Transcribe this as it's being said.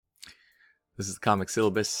This is Comic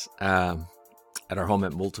Syllabus at our home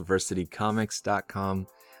at multiversitycomics.com.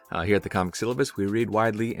 Here at the Comic Syllabus, we read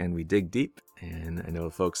widely and we dig deep. And I know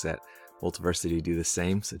the folks at Multiversity do the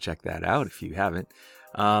same, so check that out if you haven't.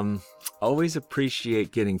 Always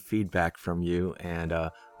appreciate getting feedback from you. And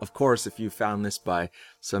of course, if you found this by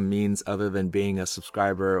some means other than being a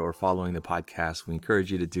subscriber or following the podcast, we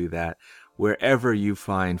encourage you to do that wherever you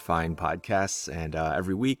find fine podcasts. And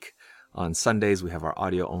every week on Sundays, we have our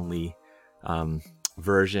audio-only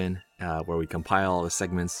version where we compile all the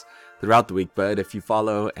segments throughout the week. But if you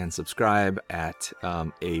follow and subscribe at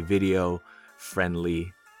a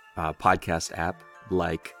video-friendly podcast app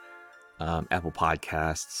like Apple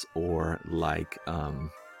Podcasts or like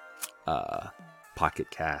Pocket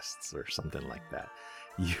Casts or something like that,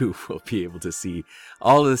 you will be able to see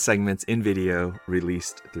all of the segments in video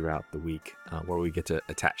released throughout the week, where we get to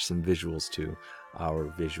attach some visuals to our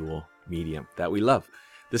visual medium that we love.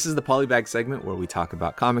 This is the Polybag segment where we talk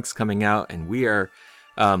about comics coming out, and we are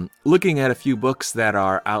looking at a few books that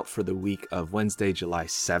are out for the week of Wednesday, July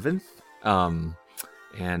 7th.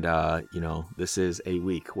 This is a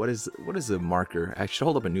week. What is a marker? I should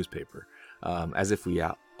hold up a newspaper, as if we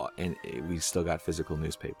still got physical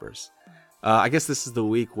newspapers. I guess this is the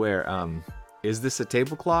week where is this a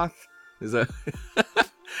tablecloth? Is a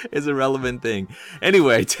is a relevant thing.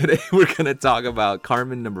 Anyway, today we're gonna talk about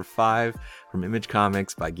Carmen #5 from Image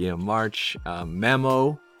Comics by Guillaume March,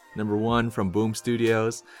 Memo #1 from Boom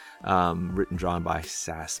Studios, written drawn by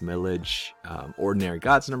Sas Millage, Ordinary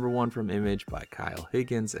Gods #1 from Image by Kyle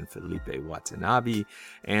Higgins and Felipe Watanabe,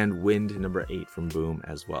 and Wind #8 from Boom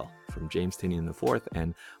as well, from James Tynion IV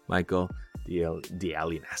and Michael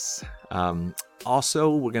Dialinas. Also,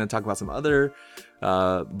 we're going to talk about some other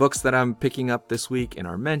books that I'm picking up this week in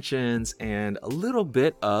our mentions, and a little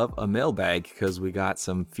bit of a mailbag because we got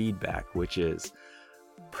some feedback, which is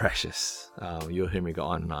precious. You'll hear me go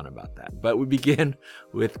on and on about that. But we begin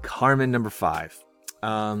with Carmen #5.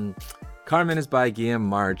 Carmen is by Guillaume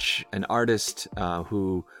March, an artist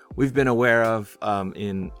who we've been aware of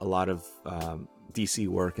in a lot of DC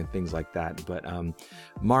work and things like that. But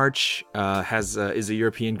March is a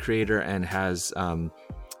European creator and has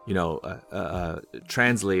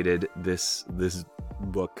translated this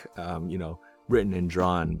book, written and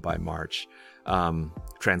drawn by March.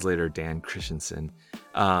 Translator Dan Christensen.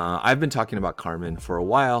 I've been talking about Carmen for a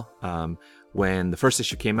while. When the first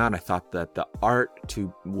issue came out, I thought that the art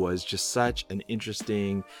was just such an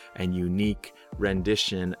interesting and unique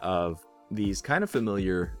rendition of these kind of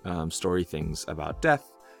familiar story things about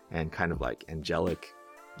death and kind of like angelic,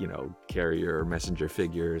 carrier messenger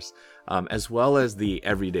figures, as well as the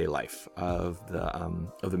everyday life of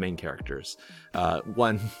the main characters.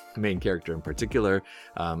 One main character in particular,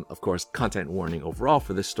 of course, content warning overall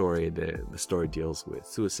for this story. The story deals with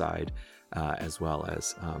suicide, as well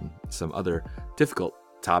as some other difficult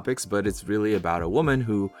topics, but it's really about a woman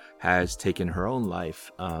who has taken her own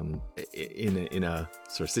life in a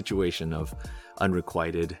sort of situation of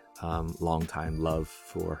unrequited longtime love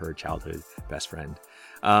for her childhood best friend.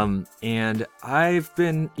 And I've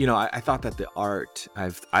been, I thought that the art,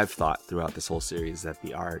 I've thought throughout this whole series that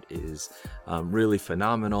the art is really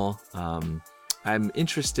phenomenal. I'm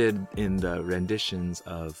interested in the renditions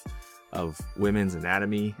of women's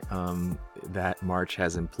anatomy that March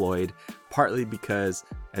has employed, partly because,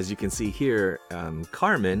 as you can see here,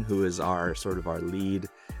 Carmen, who is our lead,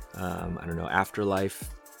 afterlife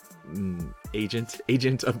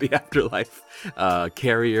agent of the afterlife,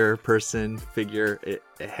 carrier person figure, it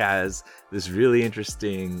has this really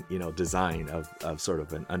interesting design of sort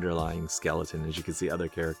of an underlying skeleton. As you can see, other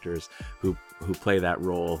characters who play that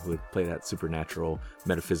role, who play that supernatural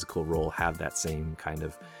metaphysical role, have that same kind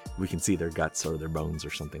of, we can see their guts or their bones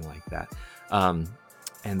or something like that.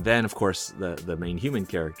 And then, of course, the main human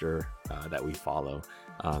character that we follow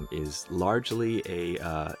is largely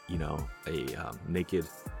a naked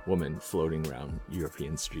woman floating around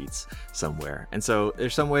European streets somewhere. And so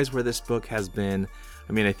there's some ways where this book has been,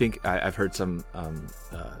 I think I've heard some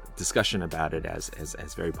discussion about it as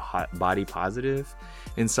very body positive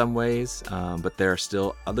in some ways, but there are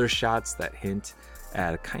still other shots that hint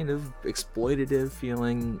at a kind of exploitative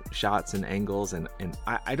feeling shots and angles, and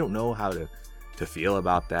I don't know how to feel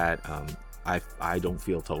about that. I don't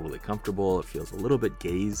feel totally comfortable. It feels a little bit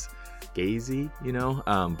gazy,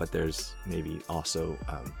 but there's maybe also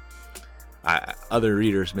other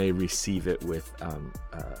readers may receive it with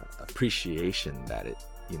appreciation that it,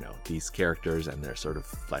 these characters and their sort of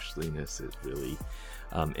fleshliness is really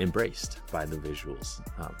embraced by the visuals.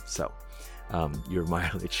 So your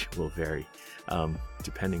mileage will vary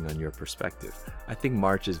depending on your perspective. I think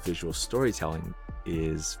March's visual storytelling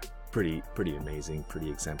is pretty amazing, pretty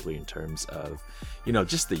exemplary in terms of,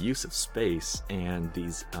 just the use of space and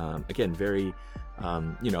these, again, very,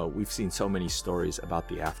 we've seen so many stories about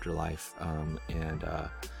the afterlife, and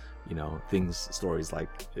stories like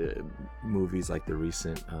movies like the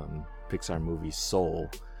recent Pixar movie Soul,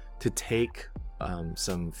 to take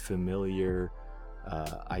some familiar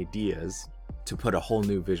ideas to put a whole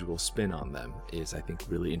new visual spin on them is, I think,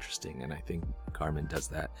 really interesting. And I think Carmen does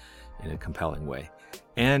that in a compelling way.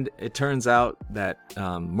 And it turns out that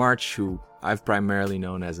March, who I've primarily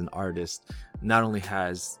known as an artist, not only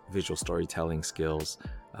has visual storytelling skills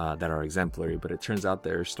that are exemplary, but it turns out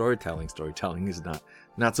their storytelling is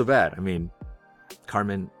not so bad. I mean,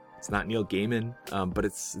 Carmen, it's not Neil Gaiman, but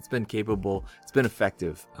it's been capable, it's been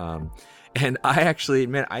effective. And I actually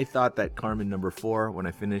admit, I thought that Carmen number 4, when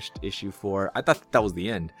I finished issue 4, I thought that was the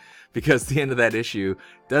end, because the end of that issue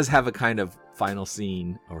does have a kind of final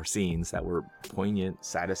scene, or scenes that were poignant,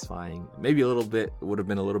 satisfying, maybe a little bit, would have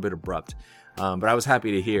been a little bit abrupt. But I was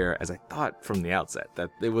happy to hear, as I thought from the outset, that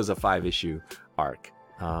it was a 5-issue arc.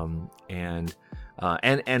 And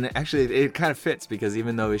actually it kind of fits, because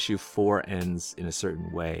even though issue 4 ends in a certain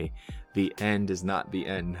way, the end is not the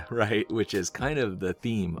end, right? Which is kind of the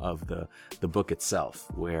theme of the book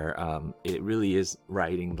itself, where it really is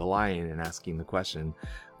riding the line and asking the question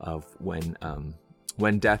of when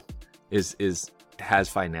death has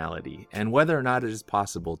finality, and whether or not it is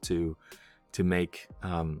possible to make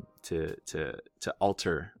to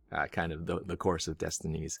alter kind of the course of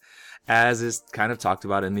destinies, as is kind of talked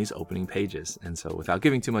about in these opening pages. And so, without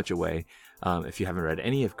giving too much away, if you haven't read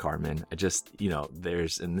any of Carmen,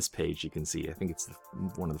 there's, in this page, you can see, I think it's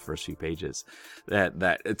one of the first few pages, that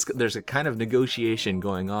there's a kind of negotiation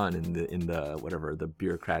going on in the whatever, the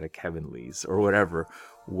bureaucratic heavenlies or whatever,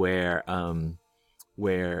 where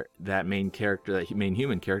that main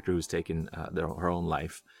human character who's taken her own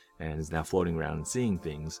life and is now floating around and seeing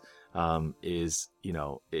things,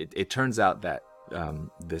 it turns out that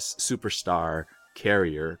this superstar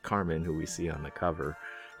carrier, Carmen, who we see on the cover,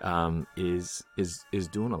 is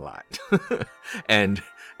doing a lot. and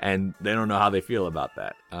they don't know how they feel about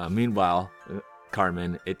that. Meanwhile,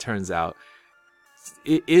 Carmen, it turns out,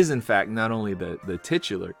 it is in fact not only the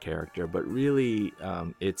titular character, but really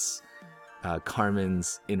it's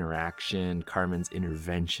Carmen's interaction, Carmen's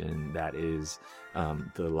intervention that is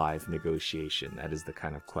the live negotiation. That is the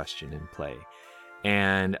kind of question in play.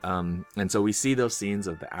 And so we see those scenes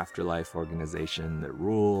of the afterlife organization that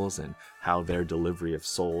rules, and how their delivery of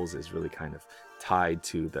souls is really kind of tied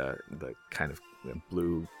to the kind of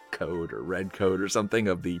blue code or red code or something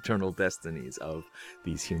of the eternal destinies of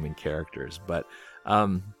these human characters. But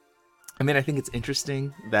I think it's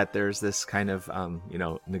interesting that there's this kind of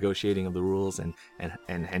negotiating of the rules,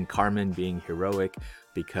 and Carmen being heroic,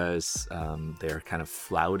 because they're kind of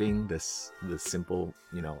flouting this simple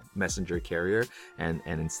messenger carrier, and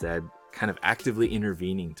instead kind of actively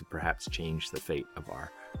intervening to perhaps change the fate of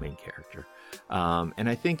our main character. And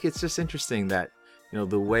I think it's just interesting that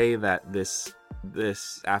the way that this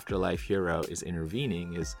afterlife hero is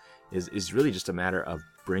intervening is really just a matter of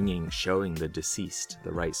showing the deceased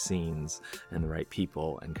the right scenes and the right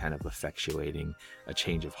people, and kind of effectuating a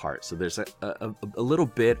change of heart. So there's a little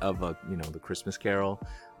bit of the Christmas Carol,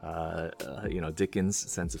 Dickens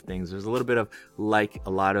sense of things. There's a little bit of, like, a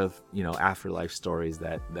lot of afterlife stories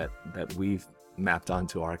that we've mapped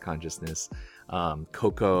onto our consciousness,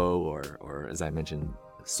 Coco, or as I mentioned,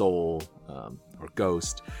 Soul, or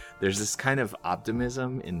Ghost. There's this kind of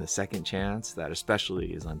optimism in the second chance that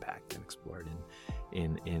especially is unpacked and explored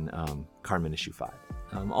in Carmen issue 5.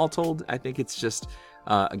 All told, I think it's just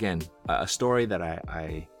again a story that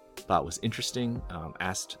I thought was interesting,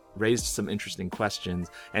 raised some interesting questions,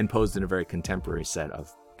 and posed in a very contemporary set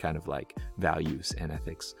of kind of like values and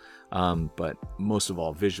ethics. But most of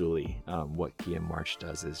all, visually, what Guillaume March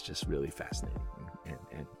does is just really fascinating.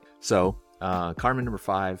 And so Carmen number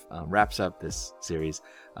 5 wraps up this series.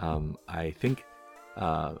 I think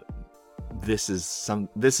this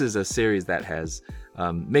is a series that has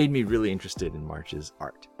made me really interested in March's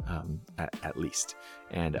art, at least,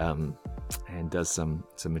 and does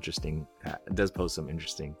pose some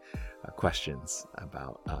interesting questions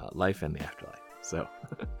about life and the afterlife. So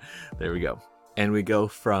there we go. And we go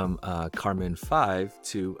from Carmen 5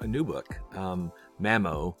 to a new book,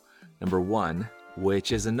 Mamo number 1,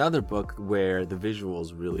 which is another book where the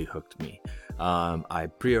visuals really hooked me. I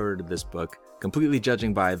pre-ordered this book completely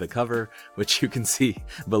judging by the cover, which you can see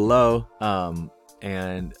below,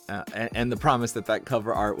 and the promise that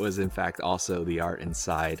cover art was in fact also the art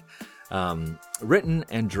inside. Written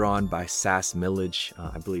and drawn by Sass Millage,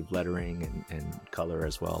 I believe lettering and color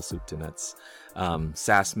as well, soup to nuts.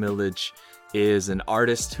 Sass Millage is an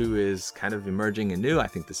artist who is kind of emerging and new. I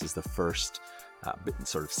think this is the first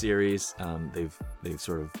sort of series. They've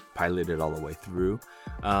sort of piloted all the way through.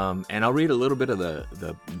 And I'll read a little bit of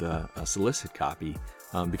the solicit copy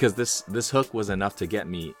because this hook was enough to get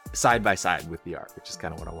me side by side with the art, which is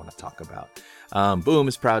kind of what I want to talk about. Boom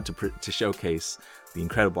is proud to showcase the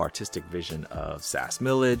incredible artistic vision of Sass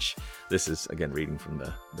Millage. This is, again, reading from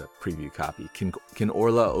the preview copy. Can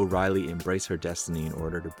Orla O'Reilly embrace her destiny in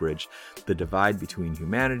order to bridge the divide between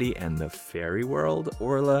humanity and the fairy world?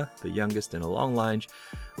 Orla, the youngest in a long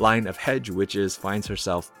line of hedge witches, finds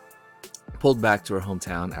herself pulled back to her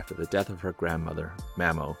hometown after the death of her grandmother,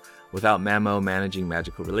 Mamo. Without Mamo managing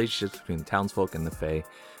magical relationships between the townsfolk and the Fae,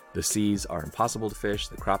 the seas are impossible to fish,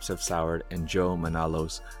 the crops have soured, and Joe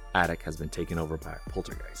Manalo's attic has been taken over by a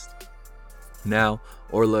poltergeist. Now,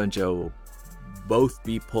 Orla and Joe will both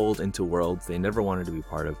be pulled into worlds they never wanted to be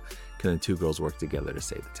part of. Can the two girls work together to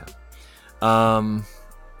save the town?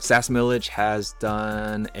 Sass Millage has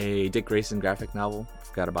done a Dick Grayson graphic novel.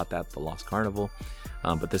 Forgot about that, The Lost Carnival.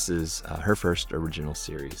 But this is her first original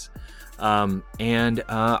series. And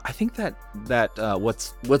I think that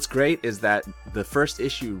what's great is that the first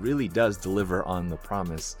issue really does deliver on the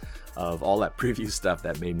promise of all that preview stuff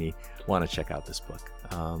that made me want to check out this book.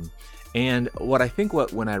 And what I think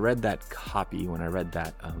when I read that copy, when I read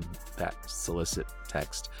that solicit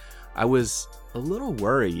text, I was a little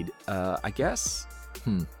worried. I guess.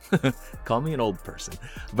 Call me an old person,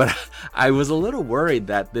 but I was a little worried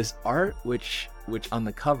that this art, which on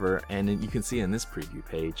the cover, and you can see in this preview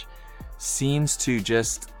page, seems to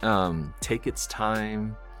just take its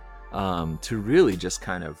time to really just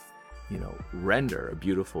kind of, render a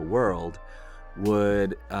beautiful world,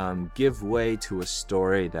 would give way to a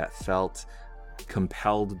story that felt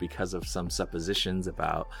compelled because of some suppositions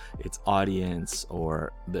about its audience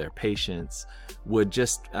or their patience, would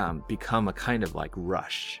just become a kind of like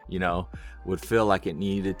rush, would feel like it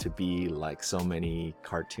needed to be like so many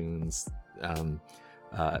cartoons,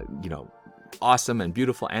 awesome and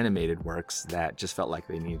beautiful animated works that just felt like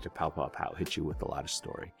they needed to pow, hit you with a lot of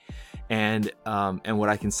story. And what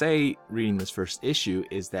I can say reading this first issue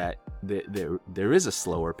is that there is a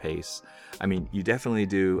slower pace. I mean, you definitely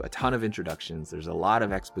do a ton of introductions. There's a lot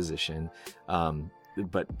of exposition,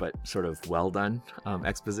 but sort of well done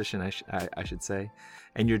exposition, I should say.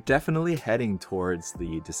 And you're definitely heading towards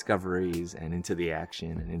the discoveries and into the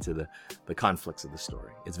action and into the conflicts of the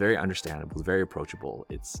story. It's very understandable. It's very approachable.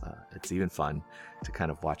 It's even fun to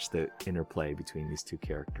kind of watch the interplay between these two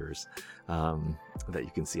characters that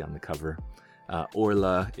you can see on the cover.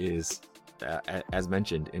 Orla is, as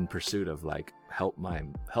mentioned, in pursuit of like help my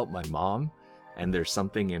mom. And there's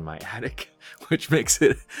something in my attic, which makes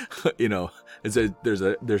it,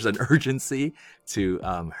 there's an urgency to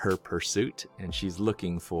her pursuit, and she's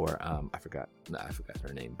looking for I forgot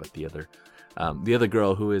her name, but the other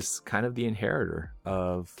girl who is kind of the inheritor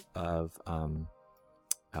of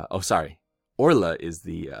Orla is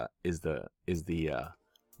the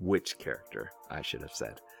witch character, I should have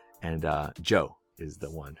said, and Joe is the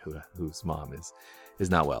one whose mom is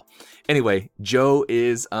not well. Anyway, Joe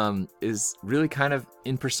is really kind of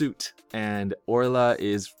in pursuit, and Orla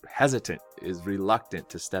is hesitant, is reluctant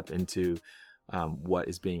to step into what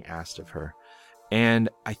is being asked of her. And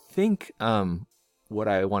I think what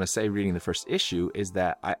I want to say reading the first issue is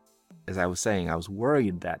that as I was saying, I was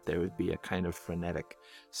worried that there would be a kind of frenetic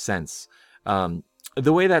sense. The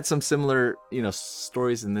way that some similar,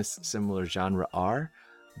 stories in this similar genre are,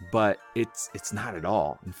 but it's not at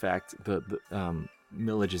all. In fact, the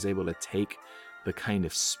Millage is able to take the kind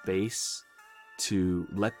of space to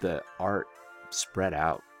let the art spread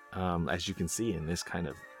out, as you can see in this kind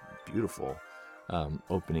of beautiful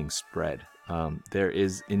opening spread. There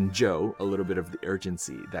is in Joe a little bit of the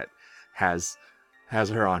urgency that has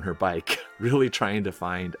her on her bike, really trying to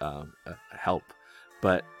find help.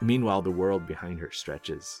 But meanwhile, the world behind her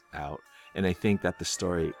stretches out, and I think that the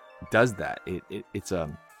story does that. It's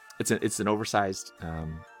an oversized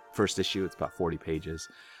first issue. It's about 40 pages,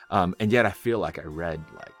 and yet I feel like I read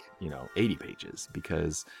 80 pages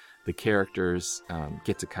because the characters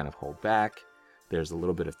get to kind of hold back. There's a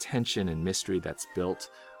little bit of tension and mystery that's built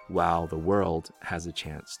while the world has a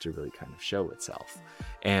chance to really kind of show itself.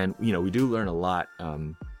 And we do learn a lot.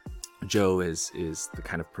 Joe is the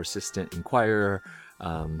kind of persistent inquirer,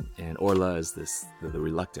 and Orla is the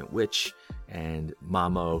reluctant witch, and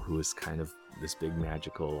Mamo, who is kind of this big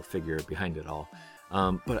magical figure behind it all.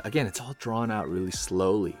 But again, it's all drawn out really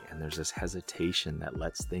slowly, and there's this hesitation that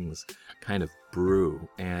lets things kind of brew,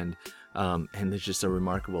 and there's just a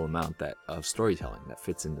remarkable amount of storytelling that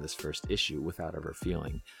fits into this first issue without ever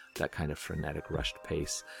feeling that kind of frenetic, rushed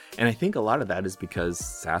pace. And I think a lot of that is because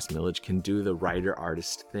Sas Milledge can do the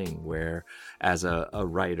writer-artist thing, where as a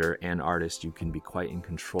writer and artist, you can be quite in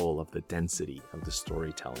control of the density of the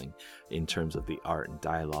storytelling in terms of the art and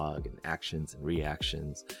dialogue and actions and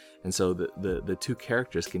reactions. And so the two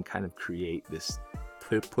characters can kind of create this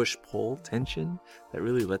push-pull tension that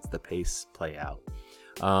really lets the pace play out.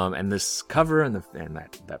 And this cover and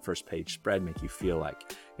that first page spread make you feel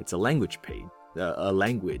like it's a language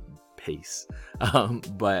pace.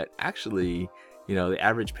 But actually, the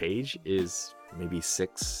average page is maybe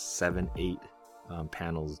 6, 7, 8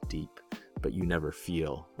 panels deep, but you never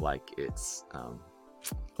feel like it's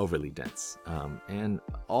overly dense. And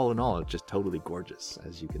all in all, it's just totally gorgeous,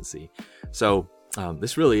 as you can see. So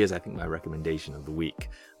this really is, I think, my recommendation of the week,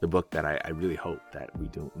 the book that I really hope that we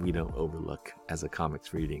don't overlook as a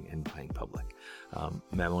comics reading and buying public.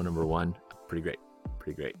 Memo number 1, pretty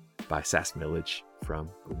great, by Sas Milledge from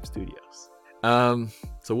Boom Studios.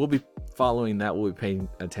 So we'll be following that. We'll be paying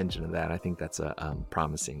attention to that. I think that's a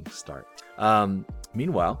promising start.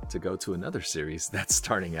 Meanwhile, to go to another series that's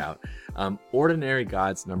starting out, Ordinary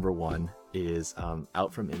Gods number 1 is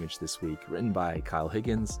out from Image this week, written by Kyle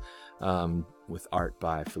Higgins, with art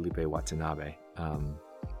by Felipe Watanabe. I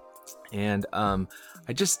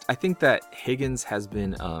think that Higgins has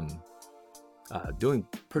been doing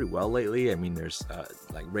pretty well lately. I mean, there's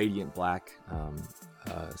like Radiant Black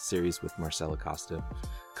series with Marcelo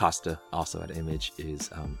Costa, also at Image, is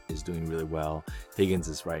doing really well. Higgins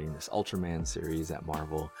is writing this Ultraman series at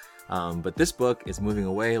Marvel. But this book is moving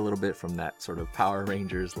away a little bit from that sort of Power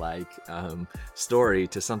Rangers-like story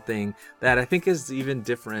to something that I think is even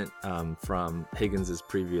different from Higgins'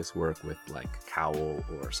 previous work with like Cowl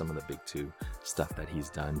or some of the Big Two stuff that he's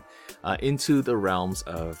done, into the realms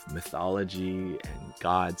of mythology and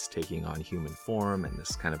gods taking on human form, and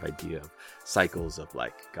this kind of idea of cycles of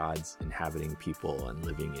like gods inhabiting people and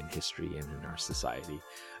living in history and in our society.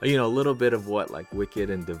 A little bit of what like Wicked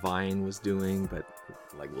and Divine was doing, but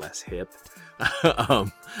like less hip.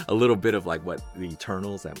 A little bit of like what the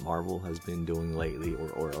Eternals that Marvel has been doing lately,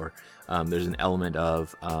 or there's an element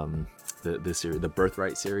of the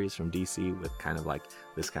Birthright series from DC with kind of like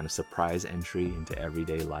this kind of surprise entry into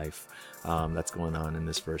everyday life that's going on in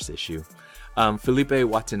this first issue. Felipe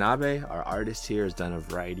Watanabe, our artist here, has done a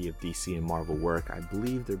variety of DC and Marvel work. I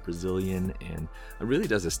believe they're Brazilian, and it really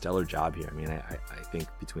does a stellar job here. I mean, I think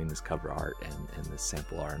between this cover art and this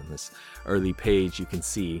sample art and this early page, you can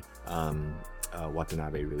see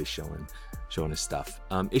Watanabe really showing his stuff.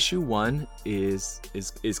 Issue 1 is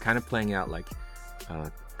kind of playing out like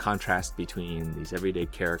contrast between these everyday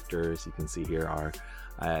characters. You can see here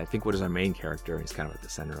I think what is our main character, he's kind of at the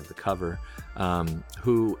center of the cover,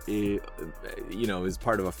 who is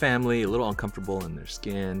part of a family, a little uncomfortable in their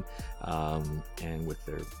skin, and with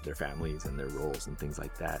their families and their roles and things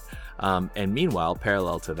like that. And meanwhile,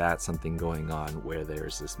 parallel to that, something going on where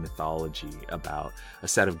there's this mythology about a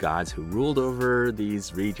set of gods who ruled over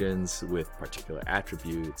these regions with particular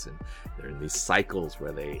attributes, and they're in these cycles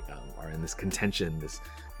where they are in this contention, this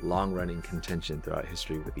long-running contention throughout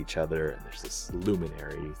history with each other, and there's this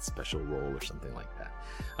luminary special role or something like that.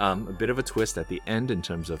 A bit of a twist at the end in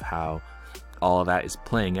terms of how all of that is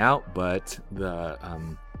playing out, but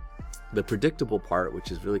the predictable part,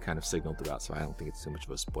 which is really kind of signaled throughout, so I don't think it's too much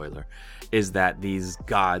of a spoiler, is that these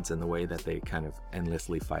gods and the way that they kind of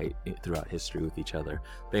endlessly fight throughout history with each other,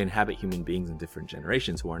 they inhabit human beings in different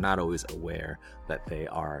generations who are not always aware that they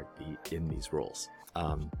are in these roles.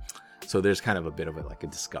 So there's kind of a bit of a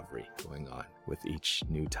discovery going on with each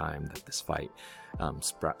new time that this fight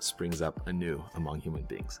springs up anew among human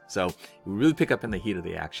beings. So we really pick up in the heat of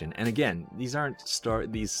the action. And again, these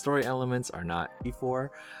story elements are not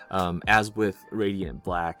before. As with Radiant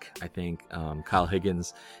Black, I think Kyle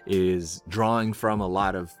Higgins is drawing from a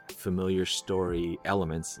lot of familiar story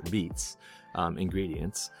elements, beats,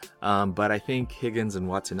 ingredients, but I think Higgins and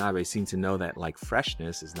Watanabe seem to know that like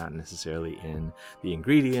freshness is not necessarily in the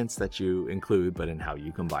ingredients that you include, but in how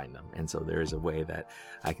you combine them. And so there is a way that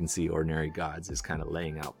I can see Ordinary Gods is kind of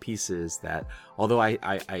laying out pieces that, although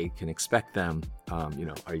I can expect them, are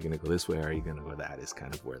you going to go this way, or are you going to go that, is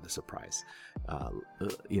kind of where the surprise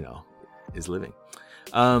is living.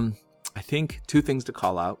 I think 2 things to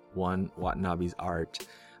call out. One, Watanabe's art.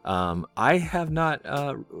 I have not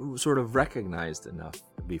sort of recognized enough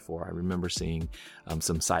before. I remember seeing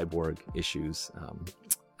some Cyborg issues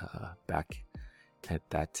back at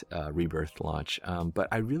that Rebirth launch, but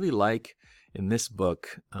I really like in this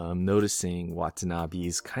book, noticing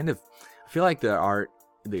Watanabe's kind of, I feel like the art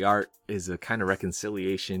is a kind of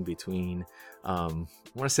reconciliation between, I want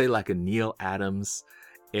to say like a Neil Adams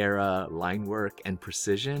era line work and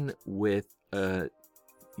precision with a,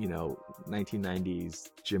 1990s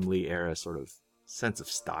Jim Lee era sort of sense of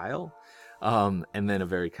style, and then a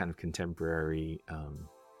very kind of contemporary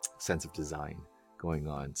sense of design going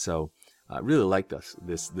on. So I really like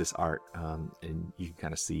this art, and you can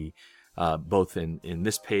kind of see both in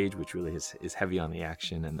this page, which really is heavy on the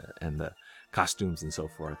action and the costumes and so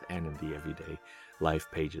forth, and in the everyday life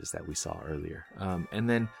pages that we saw earlier. And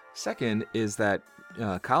then second is that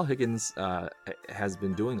Kyle Higgins has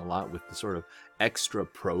been doing a lot with the sort of extra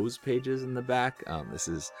prose pages in the back. This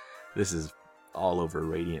is all over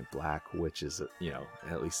Radiant Black, which is,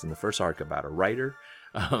 at least in the first arc, about a writer.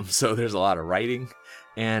 So there's a lot of writing,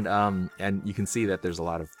 and you can see that there's a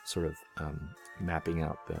lot of sort of mapping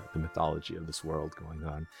out the mythology of this world going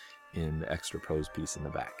on in the extra prose piece in the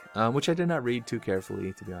back, which I did not read too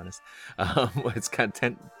carefully, to be honest. It's kind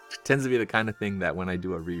of tends to be the kind of thing that when I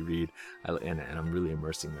do a reread, and I'm really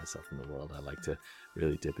immersing myself in the world, I like to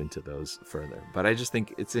really dip into those further. But I just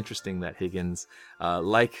think it's interesting that Higgins,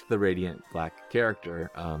 like the Radiant Black character,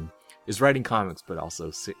 is writing comics, but also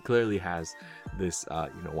clearly has this,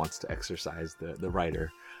 wants to exercise the writer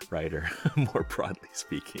more broadly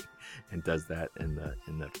speaking, and does that in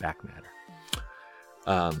the back matter.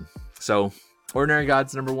 So Ordinary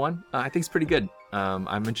Gods #1, I think it's pretty good.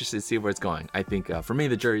 I'm interested to see where it's going. I think for me,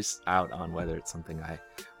 the jury's out on whether it's something I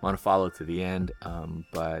want to follow to the end.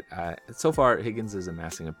 But so far, Higgins is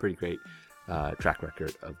amassing a pretty great track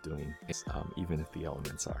record of doing this, even if the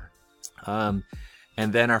elements are.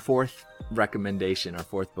 And then our fourth recommendation, our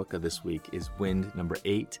fourth book of this week, is Wind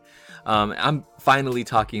 #8. I'm finally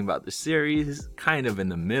talking about the series kind of in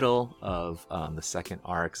the middle of the second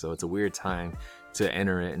arc, so it's a weird time to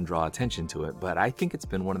enter it and draw attention to it, but I think it's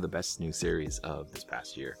been one of the best new series of this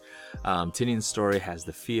past year. Tynion's story has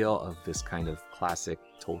the feel of this kind of classic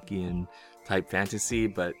Tolkien type fantasy,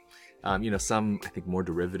 but some, I think, more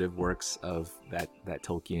derivative works of that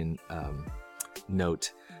Tolkien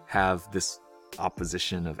note have this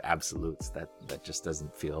opposition of absolutes that just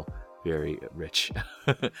doesn't feel very rich.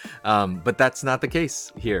 But that's not the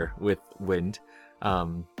case here with Wind.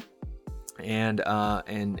 And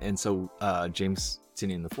so James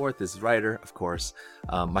Tynion IV is writer, of course.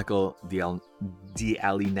 Michael Dialynas,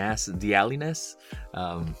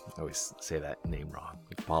 I always say that name wrong,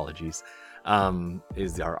 apologies,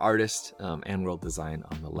 is our artist, and world design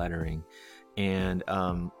on the lettering. And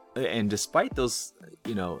despite those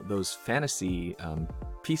fantasy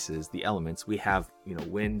pieces, the elements, we have,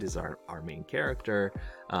 Wind is our main character,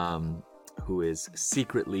 who is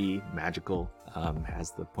secretly magical,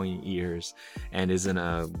 has the pointy ears, and is in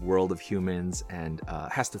a world of humans, and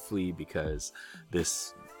has to flee because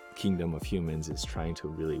this kingdom of humans is trying to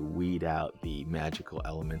really weed out the magical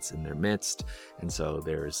elements in their midst. And so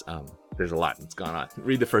there's a lot that's gone on.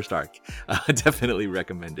 Read the first arc. Definitely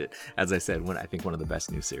recommend it. As I said, I think one of the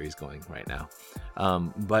best new series going right now.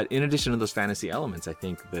 But in addition to those fantasy elements, I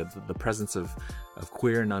think the presence of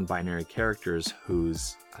queer non-binary characters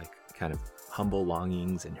whose kind of humble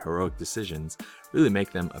longings and heroic decisions really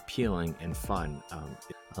make them appealing and fun,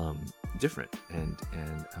 different, and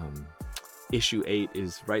issue 8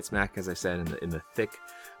 is right smack, as I said, in the thick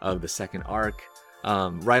of the second arc.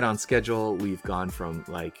 Right on schedule. We've gone from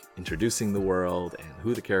introducing the world and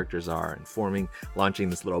who the characters are, and launching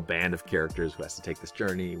this little band of characters who has to take this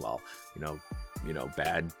journey while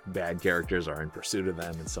bad characters are in pursuit of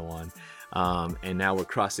them, and so on. And now we're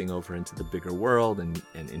crossing over into the bigger world and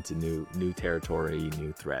into new territory,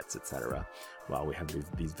 new threats, etc. While we have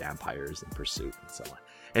these vampires in pursuit and so on.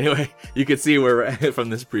 Anyway, you can see from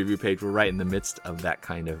this preview page, we're right in the midst of that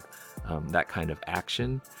kind of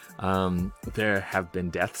action. There have been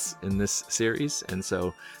deaths in this series, and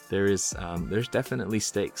so there's definitely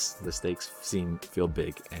stakes. The stakes feel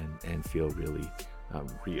big and feel really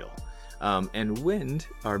real. And Wind,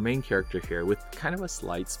 our main character here, with kind of a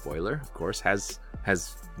slight spoiler, of course, has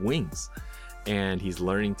wings, and he's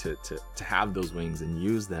learning to have those wings and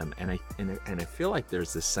use them. And I feel like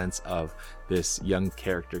there's this sense of this young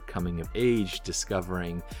character coming of age,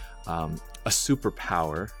 discovering a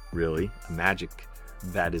superpower, really, a magic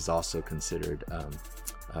that is also considered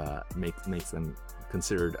makes them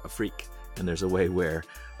considered a freak. And there's a way where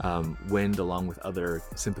Wind, along with other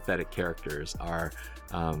sympathetic characters, are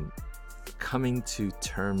coming to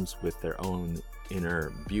terms with their own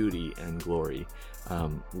inner beauty and glory,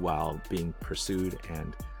 while being pursued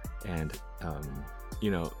and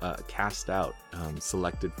cast out,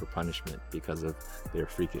 selected for punishment because of their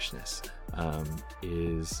freakishness,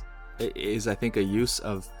 is I think a use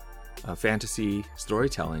of fantasy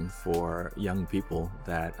storytelling for young people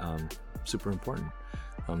that super important,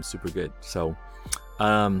 super good. So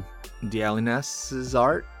Dialynas'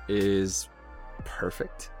 art is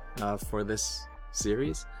perfect for this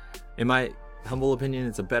series. In my humble opinion,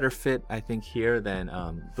 it's a better fit, I think, here than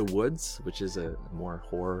The Woods, which is a more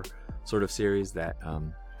horror sort of series that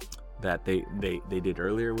they did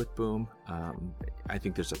earlier with Boom. I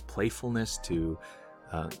think there's a playfulness to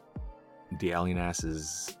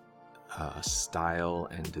Dialynas' style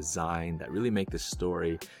and design that really make this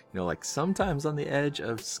story, like sometimes on the edge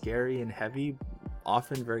of scary and heavy,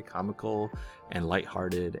 often very comical and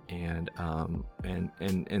lighthearted, and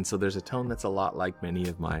so there's a tone that's a lot like many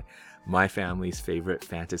of my family's favorite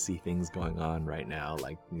fantasy things going on right now,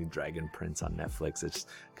 like New Dragon Prince on Netflix. It's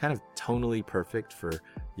kind of tonally perfect for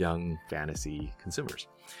young fantasy consumers.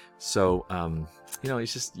 So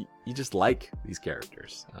it's just, you just like these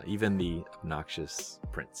characters, even the obnoxious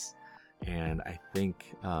prince. And I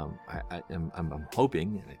think I'm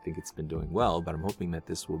hoping, and I think it's been doing well, but I'm hoping that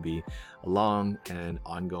this will be a long and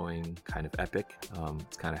ongoing kind of epic.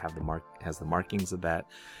 It's kind of has the markings of that,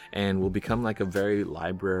 and will become like a very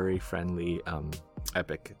library friendly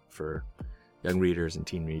epic for young readers and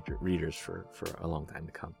teen readers for a long time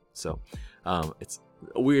to come. So it's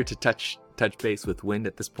weird to touch base with Wind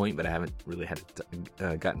at this point, but I haven't really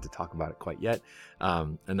gotten to talk about it quite yet.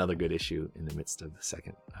 Another good issue in the midst of the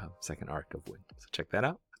second arc of Wind, so check that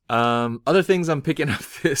out. Other things I'm picking up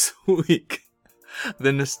this week.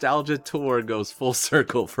 The nostalgia tour goes full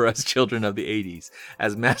circle for us children of the 80s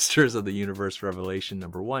as Masters of the Universe Revelation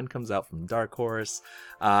 #1 comes out from Dark Horse.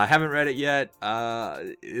 I haven't read it yet.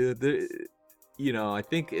 I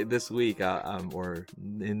think this week, or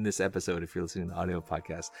in this episode, if you're listening to the audio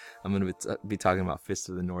podcast, I'm going to be talking about Fist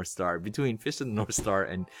of the North Star. Between Fist of the North Star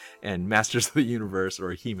and Masters of the Universe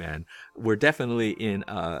or He-Man, we're definitely in,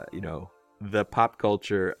 the pop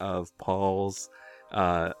culture of Paul's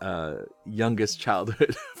youngest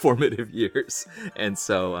childhood formative years. And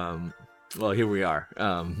so, here we are.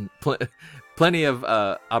 Plenty of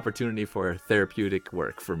opportunity for therapeutic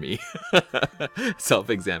work for me.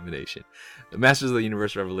 Self-examination. Masters of the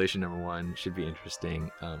Universe Revelation #1 should be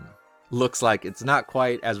interesting. Looks like it's not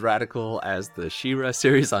quite as radical as the She-Ra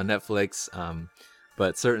series on Netflix,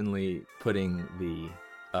 but certainly putting the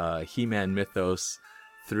He-Man mythos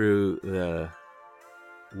through the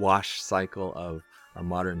wash cycle of our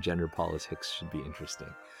modern gender politics should be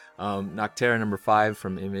interesting. Noctera #5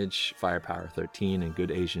 from Image, Firepower 13, and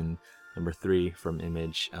Good Asian #3 from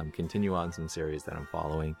Image continue on some series that I'm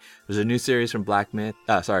following. There's a new series from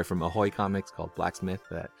from Ahoy Comics called Blacksmith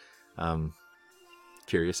that I'm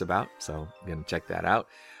curious about, so I'm gonna check that out.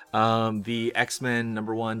 The X-Men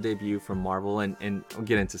 #1 debut from Marvel, and I'll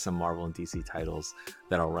get into some Marvel and DC titles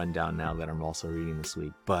that I'll run down now that I'm also reading this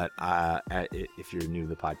week. But if you're new to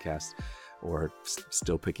the podcast, or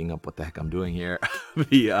still picking up what the heck I'm doing here,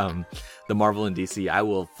 the Marvel and DC, I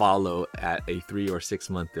will follow at a 3 or 6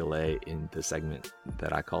 month delay in the segment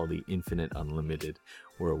that I call the Infinite Unlimited,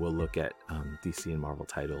 where we'll look at DC and Marvel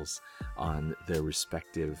titles on their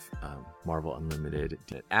respective Marvel Unlimited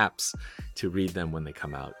apps to read them when they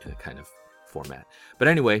come out in a kind of format. But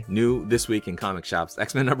anyway, new this week in comic shops,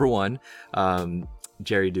 X-Men #1,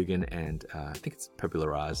 Jerry Dugan and I think it's Pepe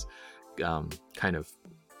Larraz kind of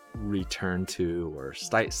return to or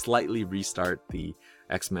slightly restart the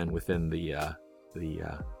X-Men within the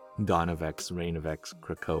Dawn of X, Reign of X,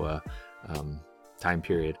 Krakoa time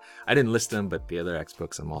period. I didn't list them, but the other X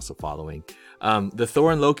books I'm also following. The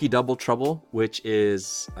Thor and Loki Double Trouble, which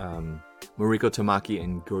is Mariko Tamaki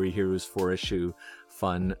and Gurihiru's 4-issue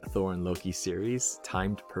fun Thor and Loki series,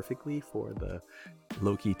 timed perfectly for the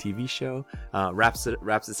Loki TV show, wraps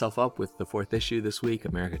itself up with the 4th issue this week.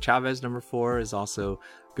 America Chavez #4 is also a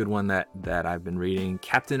good one that I've been reading.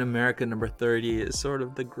 Captain America #30 is sort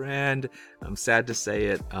of the grand, I'm sad to say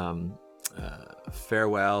it,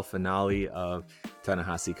 farewell finale of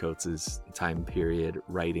Ta-Nehisi Coates' time period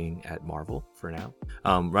writing at Marvel for now.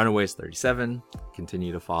 Runaways 37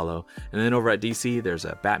 continue to follow, and then over at DC there's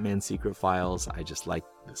a Batman Secret Files. I just like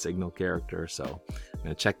the Signal character, so I'm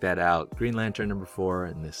gonna check that out. Green Lantern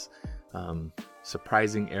 #4 in this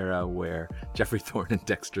surprising era where Jeffrey Thorne and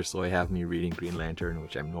Dexter Soy have me reading Green Lantern,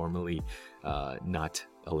 which I'm normally not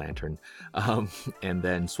a lantern. And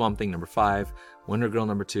then Swamp Thing #5, Wonder Girl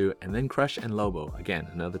 #2, and then Crush and Lobo. Again,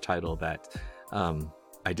 another title that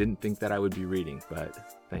I didn't think that I would be reading, but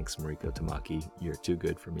Thanks, Mariko Tamaki. You're too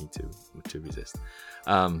good for me to resist.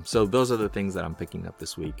 So those are the things that I'm picking up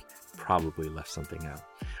this week. Probably left something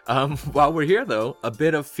out. While we're here, though, a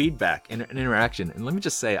bit of feedback and interaction. And let me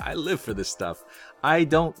just say, I live for this stuff. I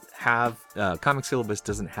don't have, Comic Syllabus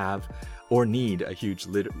doesn't have or need a huge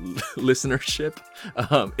listenership.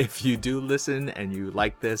 If you do listen and you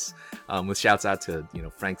like this, with shouts out to,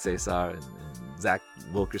 Frank Cesar and Zach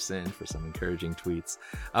Wilkerson for some encouraging tweets.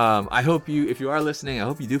 I hope if you are listening, I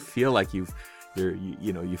hope you do feel like you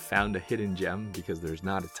found a hidden gem, because there's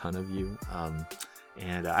not a ton of you.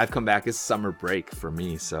 And I've come back. It's summer break for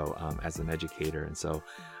me, so as an educator, and so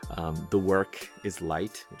the work is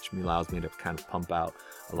light, which allows me to kind of pump out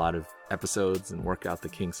a lot of episodes and work out the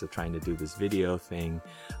kinks of trying to do this video thing.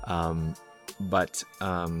 But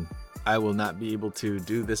I will not be able to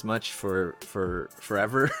do this much for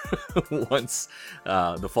forever once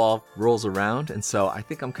the fall rolls around. And so I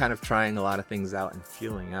think I'm kind of trying a lot of things out and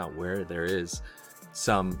feeling out where there is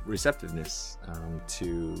some receptiveness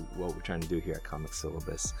to what we're trying to do here at Comic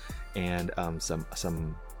Syllabus, and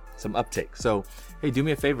some uptake. So hey, do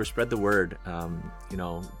me a favor, spread the word.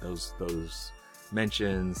 Those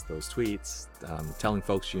mentions, those tweets, telling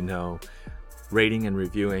folks rating and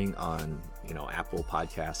reviewing on Apple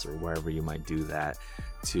Podcasts or wherever you might do that,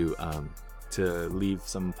 to leave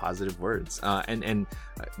some positive words. And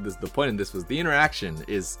the point of this was the interaction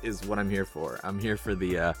is what I'm here for. I'm here for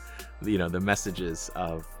the messages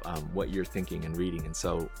of what you're thinking and reading. And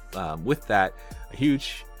so with that, a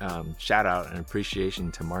huge shout out and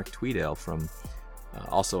appreciation to Mark Tweedale from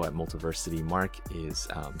also at Multiversity. Mark is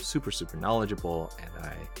super knowledgeable, and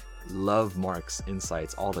I love Mark's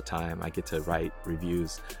insights all the time. I get to write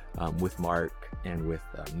reviews with Mark and with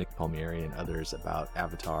Nick Palmieri and others about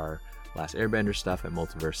Avatar Last Airbender stuff at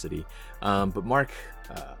Multiversity. But Mark,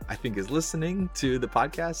 I think, is listening to the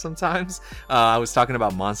podcast sometimes. I was talking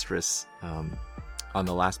about Monstrous on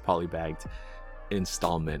the last Polybagged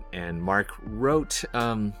installment, and Mark wrote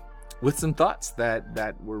with some thoughts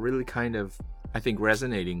that were really kind of, I think,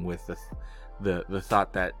 resonating with the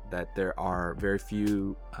thought that there are very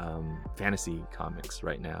few fantasy comics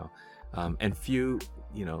right now, and few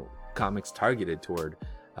comics targeted toward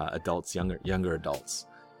adults, younger adults,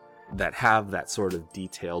 that have that sort of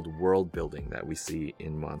detailed world building that we see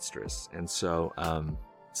in Monstrous. And so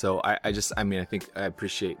I think I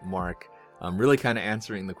appreciate Mark really kind of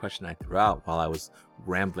answering the question I threw out while I was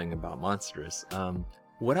rambling about Monstrous.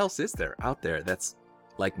 What else is there out there that's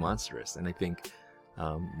like Monstrous? And I think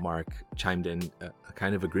Mark chimed in a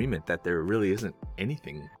kind of agreement that there really isn't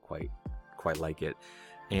anything quite like it.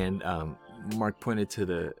 And Mark pointed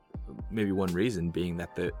to maybe one reason being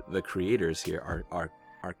that the creators here are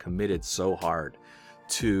committed so hard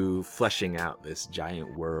to fleshing out this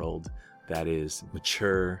giant world that is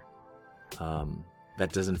mature,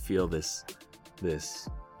 that doesn't feel this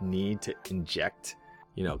need to inject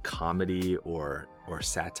comedy or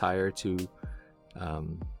satire to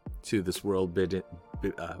this world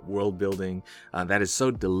building that is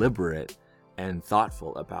so deliberate and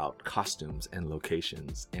thoughtful about costumes and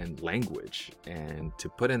locations and language, and to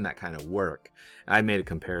put in that kind of work. I made a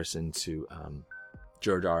comparison to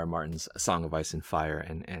George R.R. Martin's A Song of Ice and Fire,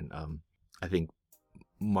 and I think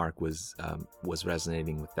Mark was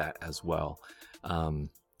resonating with that as well. And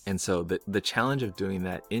so the challenge of doing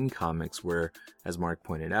that in comics, where, as Mark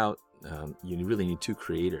pointed out, you really need two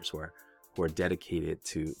creators who are dedicated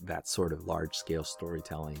to that sort of large scale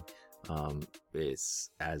storytelling, is,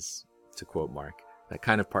 as to quote Mark, that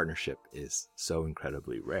kind of partnership is so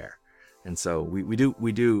incredibly rare. And so we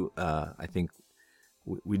do I think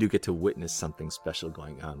we do get to witness something special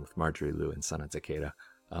going on with Marjorie Liu and Sana Takeda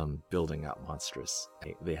building out Monstrous.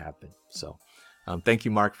 They have been. So thank you,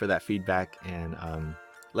 Mark, for that feedback, and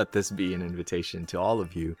let this be an invitation to all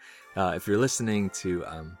of you, if you're listening, to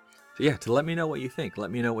let me know what you think.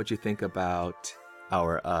 Let me know what you think about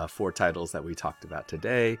our 4 titles that we talked about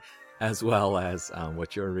today, as well as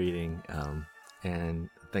what you're reading. And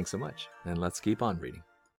thanks so much. And let's keep on reading.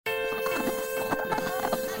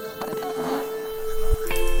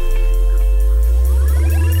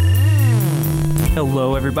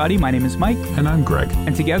 Hello everybody, my name is Mike. And I'm Greg.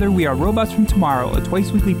 And together we are Robots from Tomorrow, a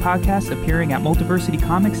twice-weekly podcast appearing at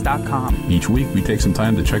multiversitycomics.com. Each week we take some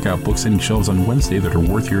time to check out books hitting shelves on Wednesday that are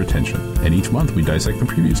worth your attention. And each month we dissect the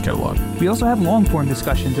previews catalog. We also have long-form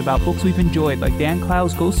discussions about books we've enjoyed, like Dan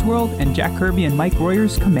Clow's Ghost World and Jack Kirby and Mike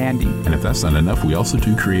Royer's Commanding. And if that's not enough, we also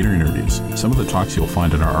do creator interviews. Some of the talks you'll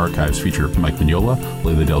find in our archives feature Mike Mignola,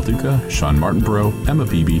 Leila Del Duca, Sean Martinborough, Emma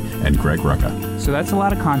Beebe, and Greg Rucka. So that's a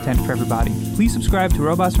lot of content for everybody. Please subscribe to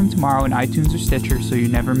Robots from Tomorrow in iTunes or Stitcher so you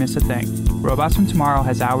never miss a thing. Robots from Tomorrow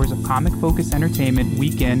has hours of comic-focused entertainment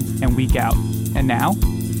week in and week out. And now,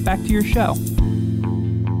 back to your show.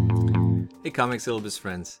 Hey, Comic Syllabus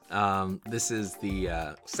friends. This is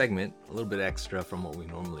the segment, a little bit extra from what we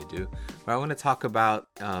normally do, where I want to talk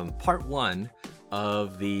about part one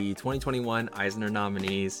of the 2021 Eisner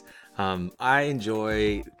nominees. I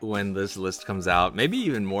enjoy when this list comes out, maybe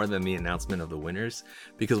even more than the announcement of the winners,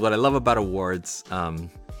 because what I love about awards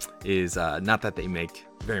is not that they make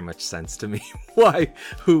very much sense to me why,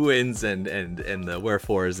 who wins and the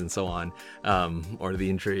wherefores and so on, or the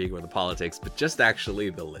intrigue or the politics, but just actually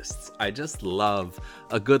the lists. I just love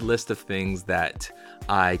a good list of things that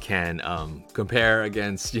I can compare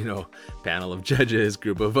against, panel of judges,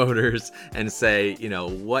 group of voters, and say,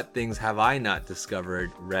 what things have I not discovered,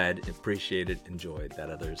 read, appreciated, enjoyed that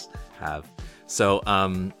others have. So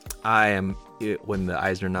I am, when the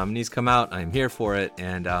Eisner nominees come out, I'm here for it,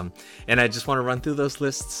 and I just want to run through those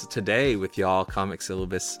lists today with y'all, Comic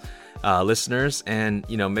Syllabus listeners, and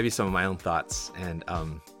maybe some of my own thoughts,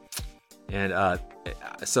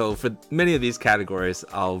 so for many of these categories,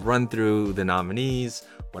 I'll run through the nominees,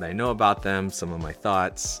 what I know about them, some of my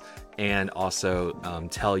thoughts, and also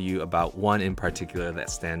tell you about one in particular that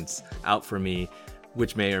stands out for me,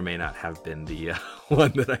 which may or may not have been the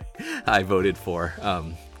one that I voted for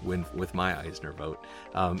with my Eisner vote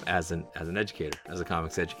as an educator, as a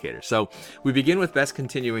comics educator. So we begin with Best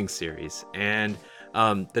Continuing Series, and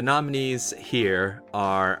the nominees here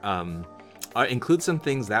include some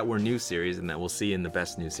things that were new series and that we'll see in the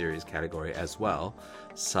Best New Series category as well,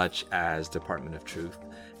 such as Department of Truth,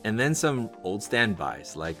 and then some old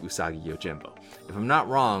standbys like Usagi Yojimbo. If I'm not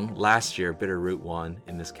wrong, last year Bitterroot won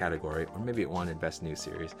in this category, or maybe it won in Best New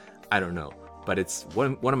Series. I don't know, but it's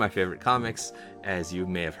one of my favorite comics, as you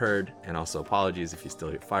may have heard, and also apologies if you still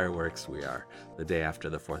hear fireworks. We are the day after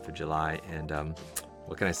the 4th of July, and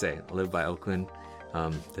what can I say? I live by Oakland.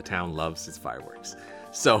 The town loves its fireworks.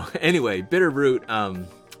 So anyway, Bitterroot,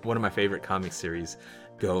 one of my favorite comic series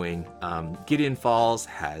going. Gideon Falls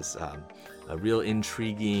has a real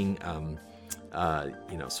intriguing,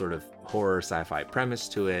 sort of horror sci-fi premise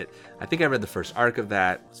to it. I think I read the first arc of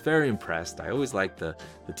that. Was very impressed. I always liked the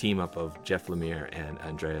team up of Jeff Lemire and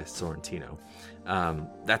Andrea Sorrentino.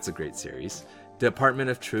 That's a great series. Department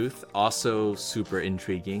of Truth, also super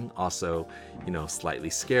intriguing, also, slightly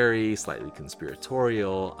scary, slightly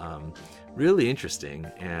conspiratorial, really interesting,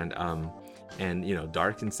 and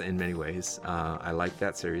dark in many ways. I like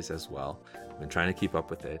that series as well. I've been trying to keep up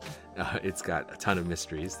with it. It's got a ton of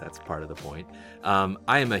mysteries. That's part of the point.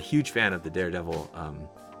 I am a huge fan of the Daredevil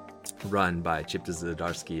run by Chip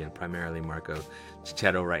Zdarsky and primarily Marco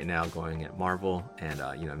Cicchetto right now going at Marvel, and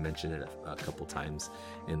I mentioned it a couple times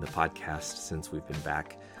in the podcast since we've been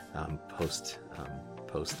back post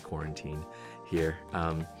quarantine here.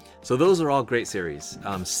 So those are all great series.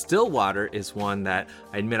 Stillwater is one that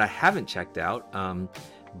I admit I haven't checked out,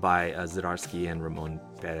 by Zdarsky and Ramon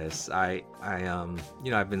Perez.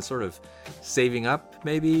 I've been sort of saving up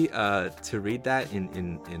maybe to read that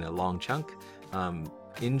in a long chunk.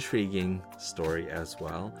 Intriguing story as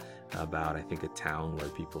well about, I think, a town where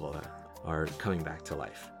people are coming back to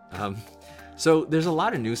life. So there's a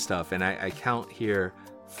lot of new stuff, and I count here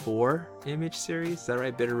 4 Image series. Is that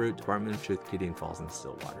right? Bitterroot, Department of Truth, Gideon Falls, and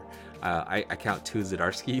Stillwater. I count 2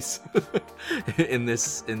 Zdarskys in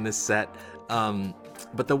this set.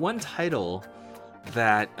 But the one title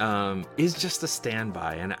that is just a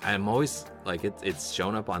standby, and I'm always like, it's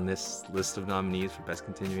shown up on this list of nominees for Best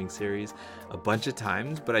Continuing Series a bunch of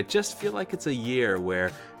times, but I just feel like it's a year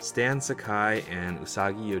where Stan Sakai and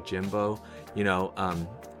Usagi Yojimbo,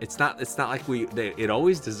 it's not like it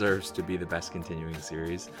always deserves to be the Best Continuing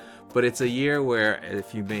Series, but it's a year where,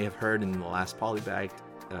 if you may have heard in the last Polybag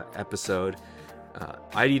episode,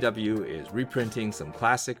 IDW is reprinting some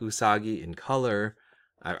classic Usagi in color.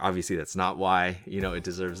 Obviously, that's not why it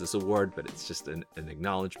deserves this award, but it's just an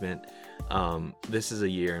acknowledgement. This is a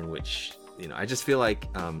year in which I just feel like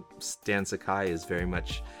Stan Sakai is very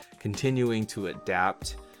much continuing to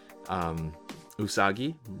adapt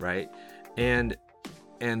Usagi, right? And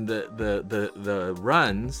the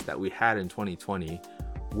runs that we had in 2020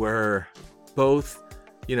 were both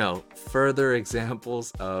further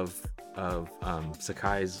examples of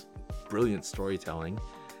Sakai's brilliant storytelling,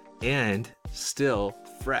 and still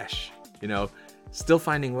fresh, still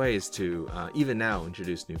finding ways to even now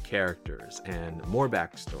introduce new characters and more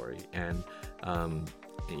backstory and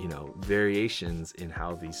variations in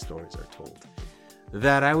how these stories are told,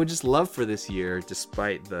 that I would just love for this year,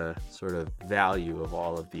 despite the sort of value of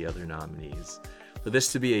all of the other nominees, for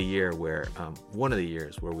this to be a year where one of the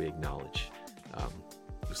years where we acknowledge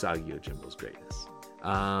Usagi Yojimbo's greatness.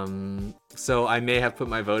 So I may have put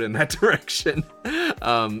my vote in that direction.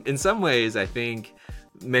 In some ways, I think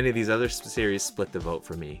many of these other series split the vote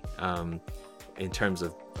for me, in terms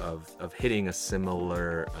of hitting a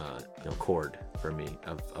similar chord for me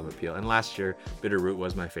of appeal. And last year, Bitterroot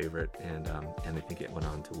was my favorite, and I think it went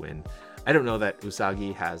on to win. I don't know that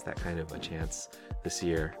Usagi has that kind of a chance this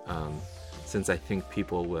year, since I think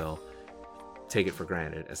people will take it for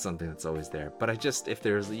granted as something that's always there. But if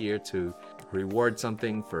there's a year to reward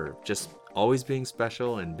something for just always being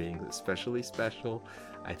special and being especially special,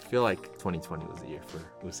 I feel like 2020 was the year for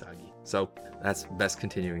Usagi. So that's best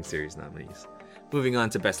continuing series nominees. Moving on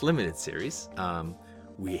to best limited series,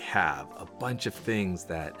 we have a bunch of things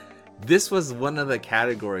that this was one of the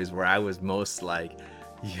categories where I was most like,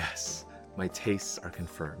 yes, my tastes are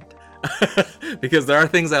confirmed. Because there are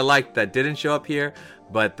things I liked that didn't show up here,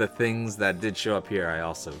 but the things that did show up here I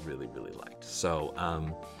also really, really liked. So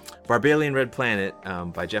Barbalian Red Planet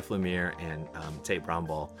by Jeff Lemire and Tate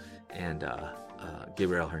Bromball and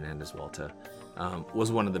Gabriel Hernandez Walta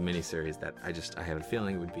was one of the miniseries that I had a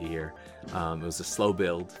feeling would be here. It was a slow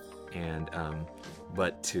build, and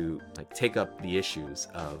but to take up the issues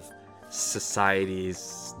of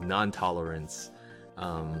society's non-tolerance,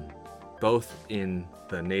 both in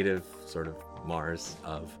the native sort of Mars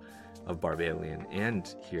of Barbalian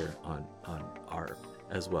and here on Arp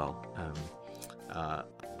as well.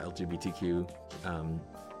 LGBTQ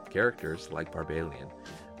characters like Barbalian.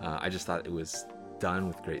 I just thought it was done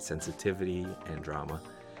with great sensitivity and drama.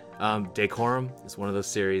 Decorum is one of those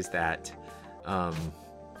series that,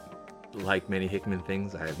 like many Hickman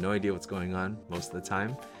things, I have no idea what's going on most of the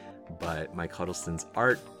time, but Mike Huddleston's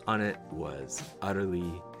art on it was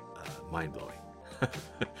utterly mind-blowing.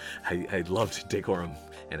 I loved Decorum,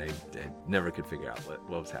 and I never could figure out what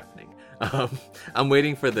was happening. I'm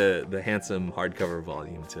waiting for the handsome hardcover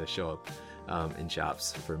volume to show up in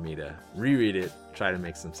shops for me to reread it, try to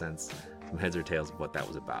make some sense, some heads or tails of what that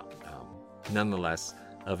was about. Nonetheless,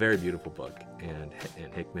 a very beautiful book, and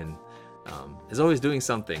Hickman is always doing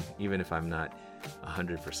something, even if I'm not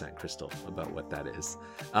 100% crystal about what that is.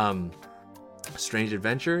 Strange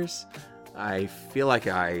Adventures, I feel like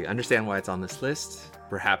I understand why it's on this list.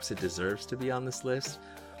 Perhaps it deserves to be on this list,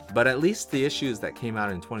 but at least the issues that came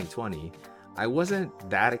out in 2020, I wasn't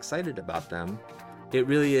that excited about them. It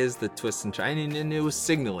really is the twists and turns, and it was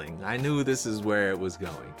signaling. I knew this is where it was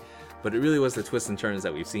going, but it really was the twists and turns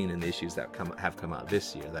that we've seen in the issues that have come out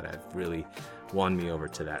this year that have really won me over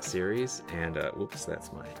to that series. And whoops,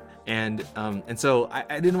 that's mine. And so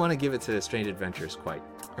I didn't want to give it to Strange Adventures quite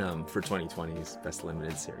for 2020's Best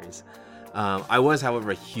Limited Series. I was,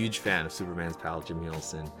 however, a huge fan of Superman's pal Jimmy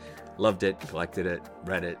Olsen. Loved it, collected it,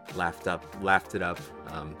 read it, laughed it up.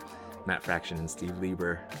 Matt Fraction and Steve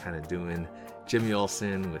Lieber kind of doing Jimmy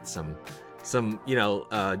Olsen with some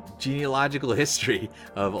genealogical history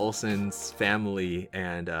of Olsen's family,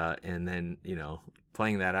 and then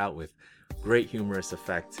playing that out with great humorous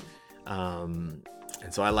effect. And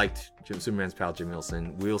so I liked Superman's pal Jimmy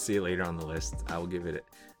Olsen. We'll see it later on the list. I will give it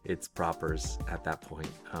its propers at that point.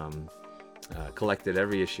 Collected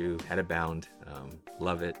every issue, had it bound,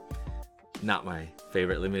 love it. Not my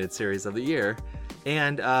favorite limited series of the year.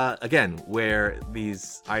 And again, where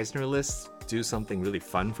these Eisner lists do something really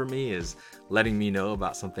fun for me is letting me know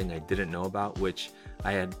about something I didn't know about, which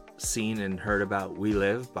I had seen and heard about. We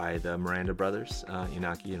Live by the Miranda brothers,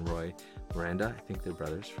 Inaki and Roy Miranda. I think they're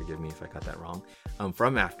brothers, forgive me if I got that wrong,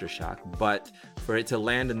 from Aftershock. But for it to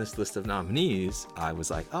land in this list of nominees, I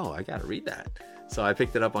was like, oh, I gotta read that. So I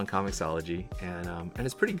picked it up on Comixology, and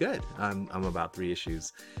it's pretty good. I'm about 3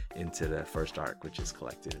 issues into the first arc, which is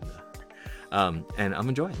collected in the, and I'm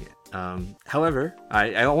enjoying it. However,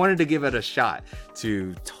 I wanted to give it a shot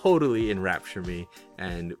to totally enrapture me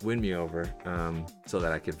and win me over, so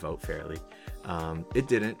that I could vote fairly. It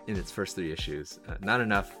didn't in its first 3 issues. Not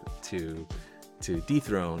enough to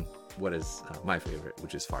dethrone what is my favorite,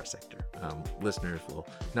 which is Far Sector. Listeners will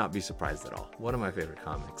not be surprised at all. One of my favorite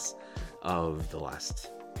comics of the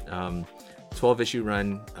last 12-issue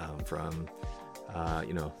run, from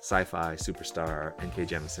sci-fi superstar N.K.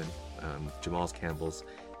 Jemisin, Jamal Campbell's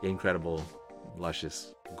incredible,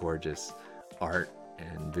 luscious, gorgeous art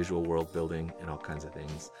and visual world building and all kinds of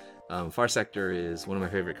things. Far Sector is one of my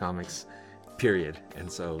favorite comics, period. And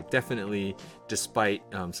so definitely, despite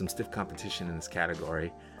some stiff competition in this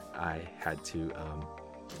category, I had to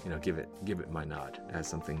give it my nod as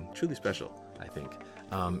something truly special, I think.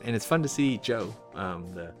 And it's fun to see Joe,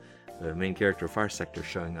 the main character of Far Sector,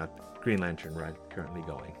 showing up. Green Lantern run currently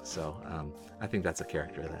going. So I think that's a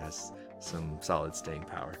character that has some solid staying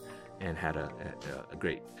power and had a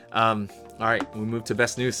great. All right, we move to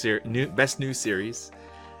best new series,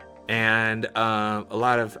 and a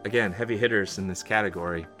lot of, again, heavy hitters in this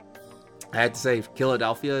category. I had to say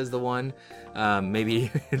Philadelphia is the one.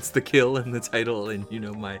 Maybe it's the kill in the title and,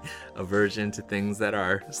 my aversion to things that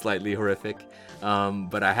are slightly horrific.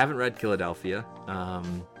 But I haven't read Philadelphia.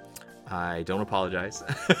 I don't apologize.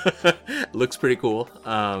 Looks pretty cool.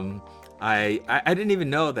 I didn't even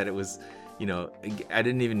know that it was, I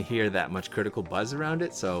didn't even hear that much critical buzz around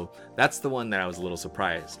it. So that's the one that I was a little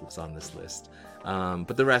surprised was on this list.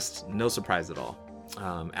 But the rest, no surprise at all.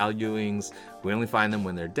 Al Ewing's We Only Find Them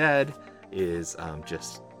When They're Dead is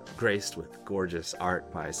just graced with gorgeous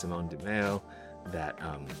art by Simone Di Meo that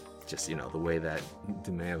just, the way that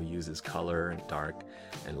Di Meo uses color and dark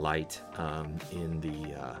and light in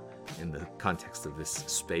the context of this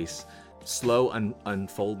space, slow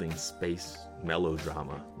unfolding space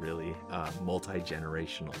melodrama, really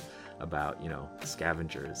multi-generational, about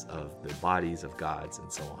scavengers of the bodies of gods and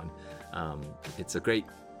so on. It's a great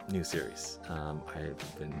new series.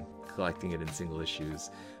 I've been collecting it in single issues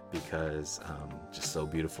because just so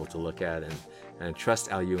beautiful to look at, and I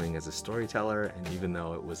trust Al Ewing as a storyteller. And even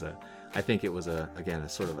though I think it was again a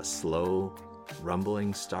sort of a slow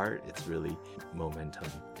rumbling start, it's really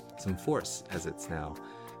momentum, some force as it's now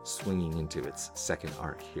swinging into its second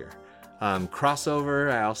arc here.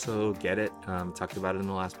 Crossover, I also get it. Talked about it in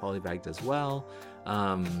the last Polybagged as well.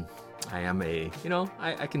 I am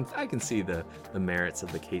I can see the merits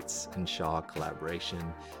of the Cates and Shaw collaboration.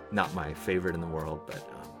 Not my favorite in the world, but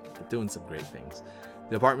doing some great things.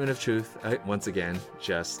 The Department of Truth, once again,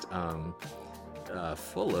 just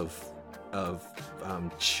full of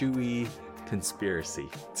chewy conspiracy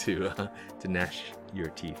to gnash your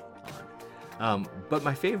teeth on. But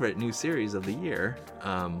my favorite new series of the year,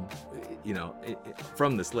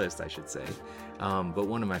 from this list, I should say, but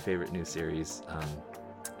one of my favorite new series,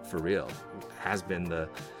 for real, has been the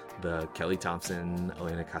Kelly Thompson,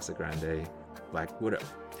 Elena Casagrande Black Widow.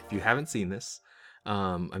 If you haven't seen this,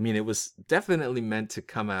 it was definitely meant to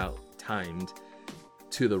come out timed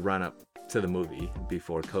to the run-up to the movie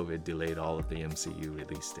before COVID delayed all of the MCU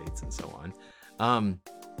release dates and so on.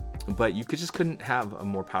 But you couldn't have a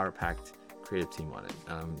more power-packed creative team on it.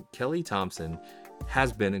 Kelly Thompson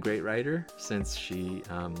has been a great writer since she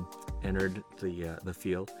entered the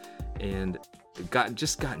field, and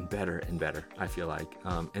gotten better and better, I feel like.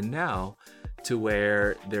 And now to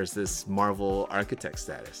where there's this Marvel architect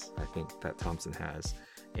status, I think, that Thompson has.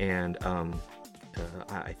 And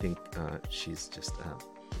I think she's just a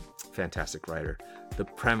fantastic writer. The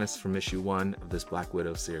premise from issue 1 of this Black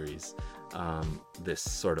Widow series, this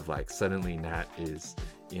sort of like suddenly Nat is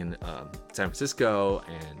in San Francisco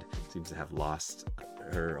and seems to have lost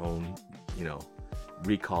her own,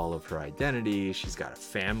 recall of her identity. She's got a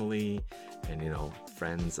family and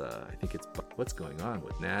friends. I think it's what's going on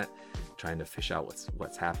with Nat, trying to fish out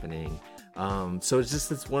what's happening. So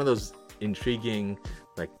it's one of those intriguing,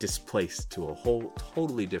 like, displaced to a whole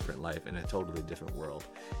totally different life in a totally different world.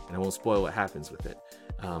 And I won't spoil what happens with it,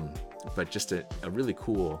 but just a really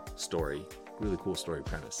cool story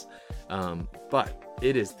premise. But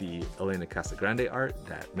it is the Elena Casagrande art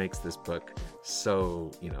that makes this book so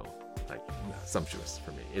sumptuous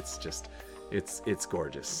for me. It's just it's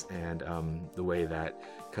gorgeous, and the way that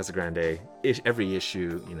Casagrande, every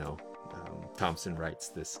issue, Thompson writes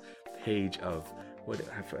this page of what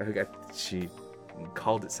I forgot, she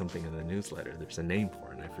called it something in the newsletter. There's a name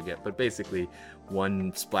for it and I forget, but basically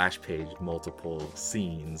one splash page, multiple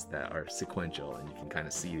scenes that are sequential, and you can kind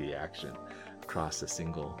of see the action across a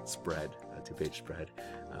single spread, a 2-page spread.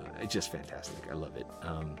 It's just fantastic. I love it.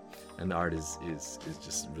 And the art is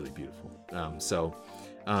just really beautiful.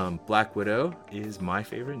 Black Widow is my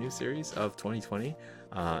favorite new series of 2020.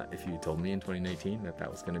 If you told me in 2019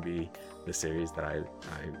 that was going to be the series that I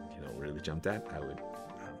really jumped at, I would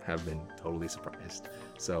have been totally surprised.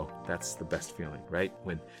 So that's the best feeling, right?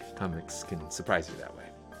 When comics can surprise you that way.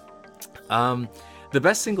 The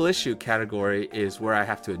best single issue category is where I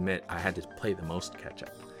have to admit I had to play the most catch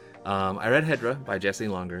up. I read Hedra by Jesse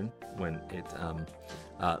Lonergan when it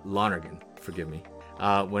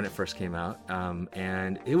when it first came out,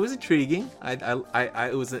 and it was intriguing.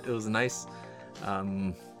 It was a nice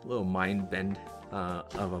little mind bend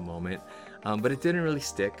of a moment, but it didn't really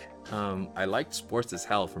stick. I liked Sports as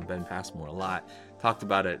Hell from Ben Passmore a lot. Talked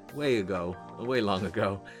about it way long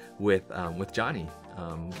ago with Johnny.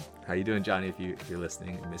 How you doing, Johnny? If you're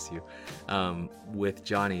listening, I miss you. With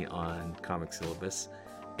Johnny on Comic Syllabus.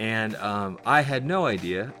 And I had no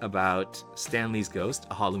idea about Stanley's Ghost,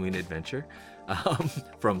 A Halloween Adventure.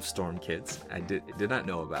 from Storm Kids. I did not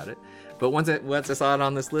know about it, but once I saw it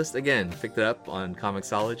on this list again, picked it up on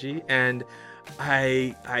Comixology, and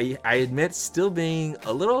I admit still being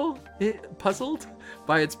a little puzzled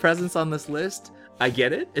by its presence on this list. I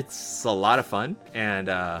get it; it's a lot of fun, and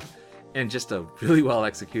just a really well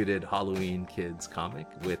executed Halloween kids comic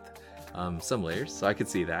with some layers, so I could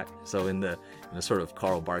see that. So in the sort of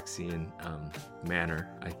Carl Barksian manner,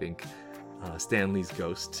 I think Stan Lee's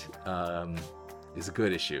Ghost is a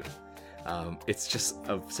good issue. It's just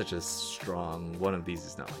such a strong one. Of these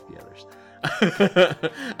is not like the others.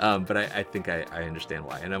 But I think I understand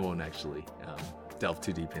why, and I won't actually delve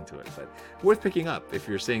too deep into it, but worth picking up if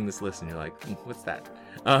you're seeing this list and you're like, what's that?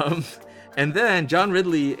 And then John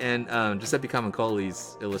Ridley and Giuseppe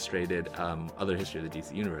Camuncoli's illustrated Other History of the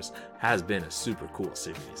DC Universe has been a super cool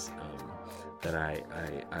series that I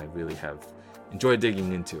really have enjoyed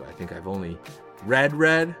digging into. I think I've only read.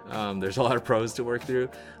 There's a lot of prose to work through.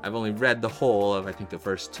 I've only read the whole of, I think, the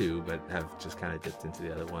first two, but have just kind of dipped into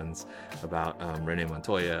the other ones about Renee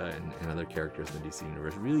Montoya and other characters in the DC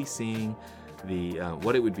Universe. Really seeing the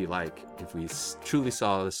what it would be like if we truly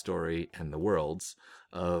saw the story and the worlds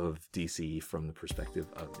of DC from the perspective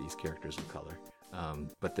of these characters of color.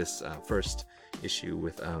 But this first issue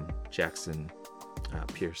with Jackson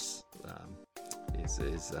Pierce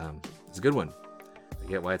is a good one. I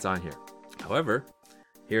get why it's on here. However,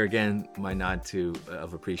 here again, my nod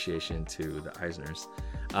of appreciation to the Eisners.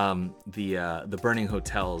 The Burning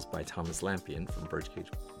Hotels by Thomas Lampion from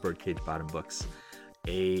Birdcage Bottom Books.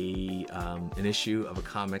 An issue of a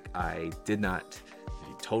comic I did not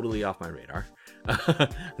totally off my radar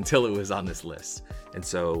until it was on this list. And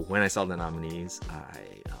so when I saw the nominees,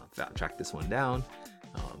 I tracked this one down,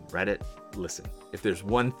 read it. Listen, if there's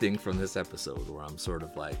one thing from this episode where I'm sort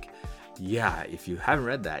of like, yeah, if you haven't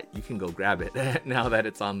read that, you can go grab it now that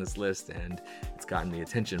it's on this list and it's gotten the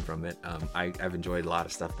attention from it. I've enjoyed a lot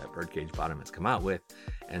of stuff that Birdcage Bottom has come out with,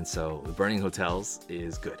 and so The Burning Hotels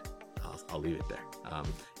is good. I'll leave it there.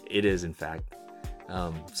 It is, in fact,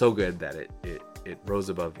 so good that it rose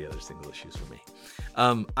above the other single issues for me.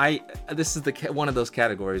 This is one of those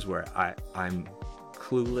categories where I'm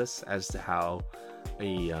clueless as to how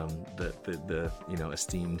the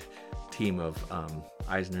esteemed team of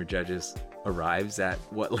Eisner judges arrives at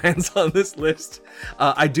what lands on this list.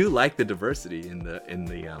 I do like the diversity in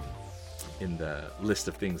the list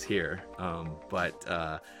of things here,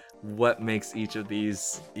 but what makes each of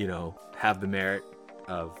these have the merit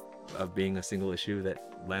of being a single issue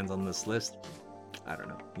that lands on this list, I don't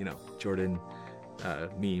know. Jordan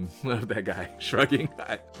meme of that guy shrugging.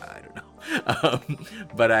 I don't know.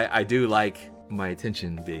 But I do like my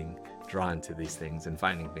attention being drawn to these things and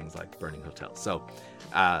finding things like Burning Hotels. So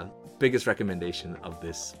biggest recommendation of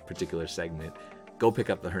this particular segment, go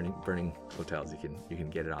pick up the Burning Hotels. You can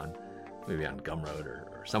get it on maybe on Gumroad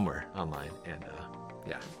or somewhere online, and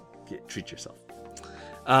treat yourself.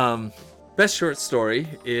 Best short story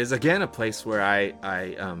is again a place where I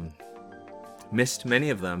missed many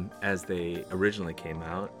of them as they originally came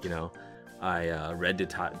out. I read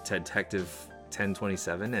Detective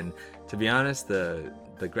 1027, and to be honest, the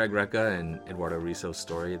Greg Rucka and Eduardo Risso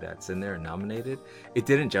story that's in there nominated, it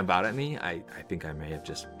didn't jump out at me. I think I may have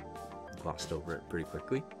just glossed over it pretty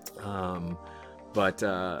quickly. But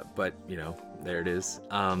there it is.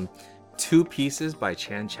 Two pieces by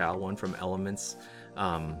Chan Chow, one from Elements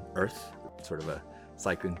Earth, sort of a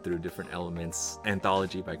cycling through different elements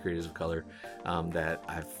anthology by creators of color, that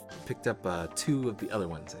I've picked up two of the other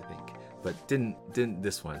ones, I think, but didn't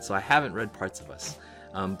this one. So I haven't read Parts of Us,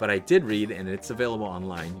 but I did read, and it's available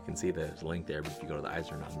online. You can see there's a link there, but if you go to the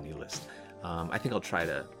Eisner nominee list, I think I'll try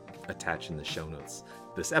to attach in the show notes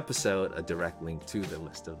this episode a direct link to the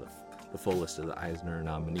list of the full list of the Eisner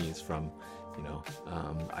nominees from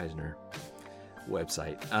Eisner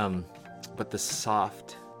website. But the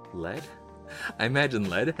Soft Lead, I imagine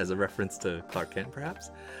lead as a reference to Clark Kent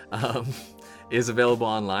perhaps, is available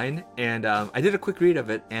online, and I did a quick read of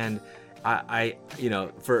it, and I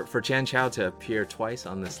for Chan Chow to appear twice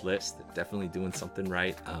on this list, definitely doing something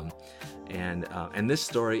right. And this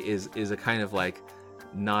story is a kind of like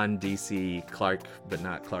non-DC Clark, but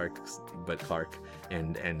not Clark, but Clark,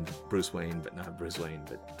 and Bruce Wayne, but not Bruce Wayne,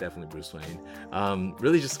 but definitely Bruce Wayne.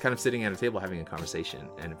 Really just kind of sitting at a table having a conversation,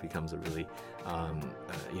 and it becomes a really,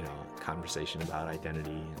 conversation about identity.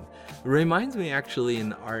 And it reminds me actually in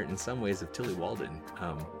the art in some ways of Tilly Walden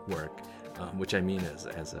work, which I mean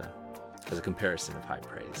as a comparison of high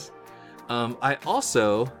praise. I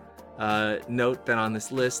also note that on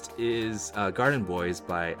this list is Garden Boys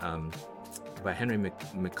by Henry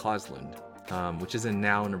McCausland, which is in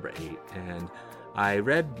now number 8, and I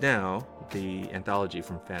read now the anthology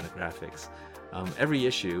from Fantagraphics, every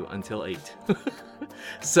issue until 8.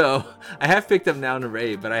 So I have picked up Now and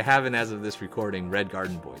Array, but I haven't, as of this recording, read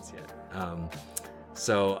Garden Boys yet.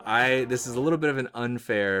 So this is a little bit of an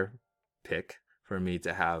unfair pick for me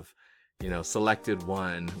to have, selected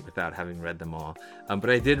one without having read them all. But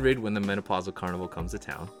I did read When the Menopausal Carnival Comes to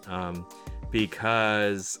Town,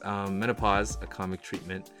 because Menopause, a Comic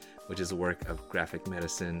Treatment, which is a work of graphic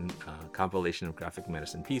medicine, compilation of graphic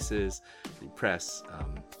medicine pieces, the press,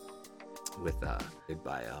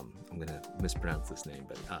 by I'm gonna mispronounce this name,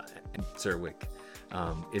 but Zerwick,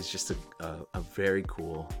 is just a very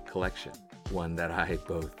cool collection, one that I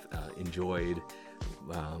both enjoyed.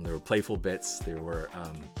 There were playful bits, there were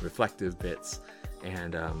reflective bits,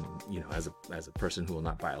 and as a person who will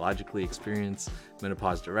not biologically experience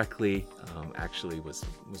menopause directly, actually was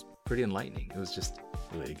pretty enlightening. It was just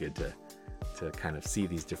really good to kind of see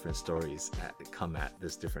these different stories come at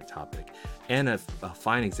this different topic, and a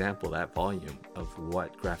fine example, that volume, of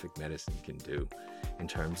what graphic medicine can do in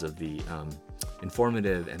terms of the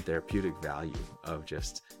informative and therapeutic value of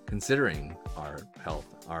just considering our health,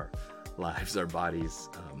 our lives, our bodies,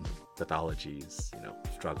 pathologies,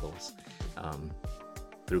 struggles,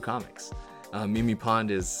 through comics. Mimi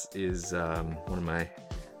Pond is one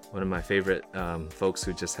of my favorite folks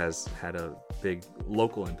who just has had a big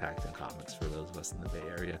local impact in comics for those of us in the Bay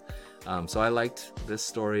Area. So I liked this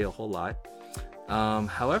story a whole lot.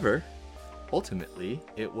 However, ultimately,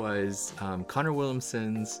 it was Connor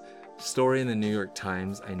Williamson's story in the New York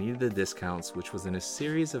Times, I Needed the Discounts, which was in a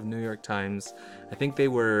series of New York Times. I think they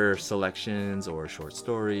were selections or short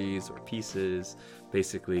stories or pieces,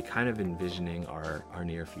 basically kind of envisioning our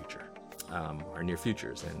near future, our near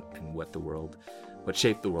futures, and what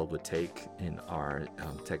shape the world would take in our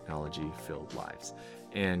technology-filled lives.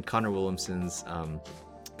 And Connor Williamson's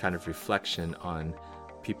kind of reflection on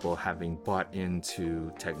people having bought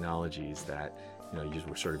into technologies that,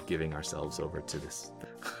 we're sort of giving ourselves over to this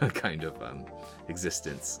kind of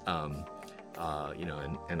existence, and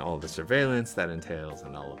all the surveillance that entails,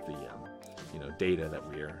 and all of the data that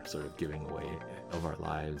we are sort of giving away of our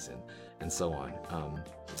lives, and so on.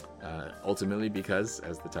 Ultimately, because,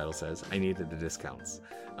 as the title says, I needed the discounts.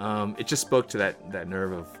 It just spoke to that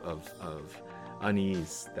nerve of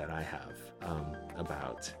unease that I have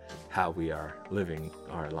about how we are living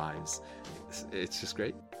our lives. It's just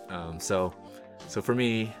great. So for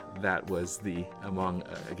me, that was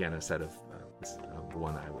again, a set of the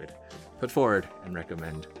one I would put forward and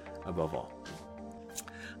recommend above all.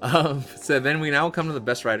 So then we now come to the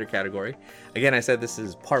Best Writer category. Again, I said this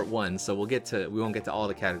is part 1, so we won't get to all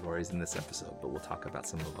the categories in this episode, but we'll talk about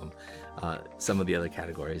some of them, some of the other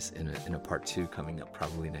categories in a part 2 coming up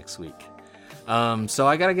probably next week. So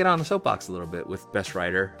I got to get on the soapbox a little bit with Best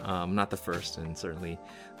Writer. Not the first, and certainly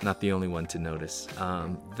not the only one to notice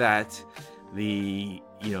that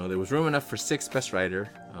there was room enough for 6 Best Writer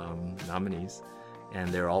nominees, and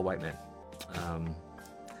they're all white men.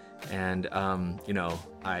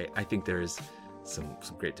 I think there's some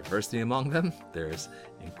great diversity among them. There's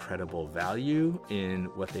incredible value in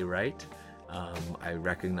what they write. I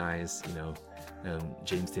recognize,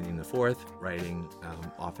 James Tynion IV writing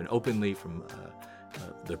often openly from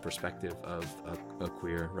the perspective of a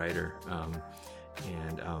queer writer.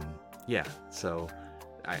 So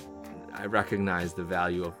I recognize the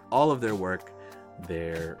value of all of their work,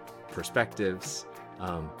 their perspectives,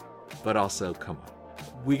 but also, come on,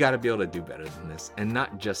 we got to be able to do better than this, and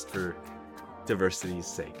not just for diversity's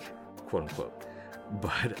sake, quote unquote,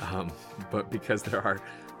 but because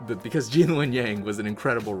Gene Luen Yang was an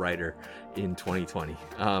incredible writer in 2020,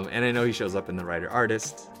 and I know he shows up in the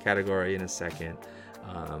writer-artist category in a second,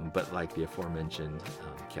 but like the aforementioned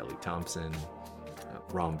Kelly Thompson,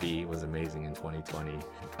 Ron B was amazing in 2020,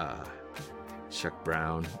 Chuck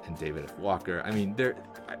Brown and David F. Walker. I mean,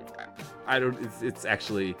 it's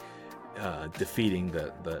actually defeating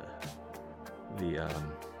the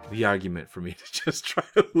argument for me to just try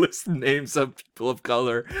to list names of people of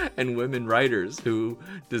color and women writers who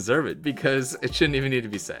deserve it, because it shouldn't even need to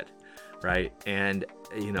be said, right? And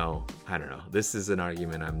I don't know, this is an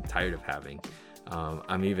argument I'm tired of having.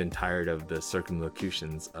 I'm even tired of the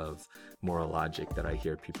circumlocutions of moral logic that I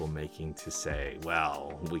hear people making to say,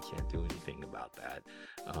 well, we can't do anything about that.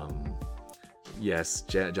 Yes,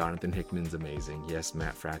 Jonathan Hickman's amazing. Yes,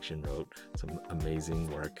 Matt Fraction wrote some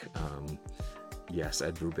amazing work. Yes,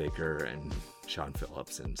 Ed Brubaker and Sean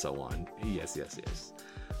Phillips and so on. Yes.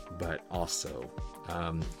 But also,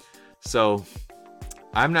 so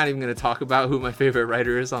I'm not even going to talk about who my favorite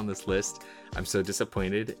writer is on this list. I'm so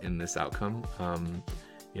disappointed in this outcome.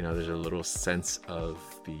 There's a little sense of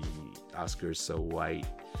the Oscars So White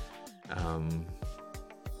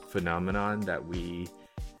phenomenon that we,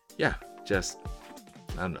 just,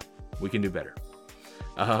 I don't know, we can do better.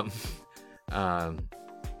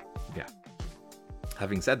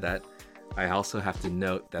 Having said that, I also have to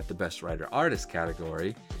note that the Best Writer Artist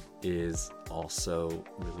category is also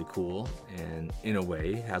really cool, and in a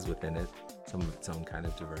way has within it some of its own kind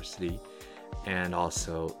of diversity. And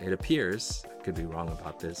also it appears, I could be wrong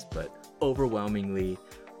about this, but overwhelmingly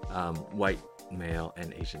white male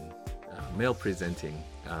and Asian male presenting.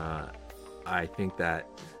 I think that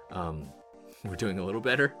we're doing a little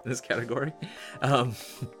better in this category.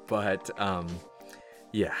 But I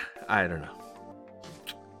don't know.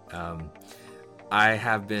 I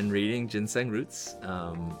have been reading Ginseng Roots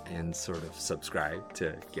and sort of subscribed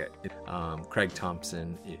to get it. Craig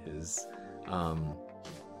Thompson is,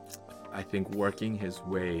 I think, working his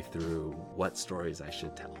way through what stories I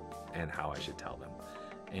should tell and how I should tell them.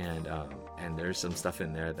 And there's some stuff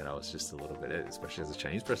in there that I was just a little bit, especially as a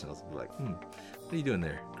Chinese person, I was like, what are you doing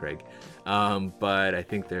there, Craig? But I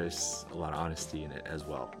think there's a lot of honesty in it as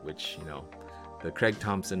well, which, the Craig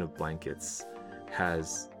Thompson of Blankets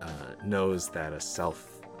knows that a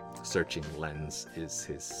self-searching lens is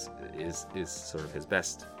sort of his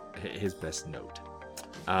best note.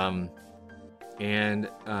 And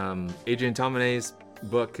Adrian Tomine's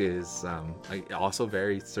book is also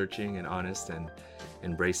very searching and honest and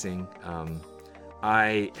embracing.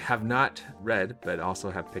 I have not read, but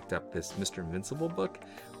also have picked up this Mr. Invincible book,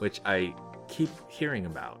 which I keep hearing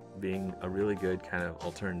about being a really good kind of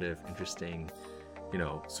alternative, interesting,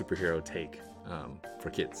 superhero take for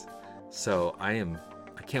kids. So I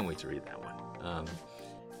can't wait to read that one.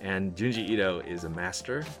 And Junji Ito is a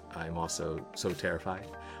master. I'm also so terrified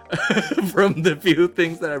from the few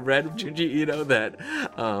things that I've read of Junji Ito that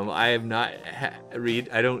I have not read.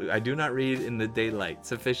 I do not read in the daylight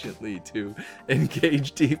sufficiently to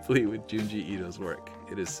engage deeply with Junji Ito's work.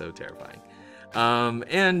 It is so terrifying.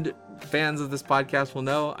 And fans of this podcast will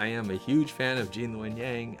know I am a huge fan of Gene Luen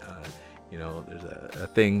Yang. There's a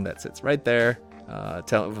thing that sits right there,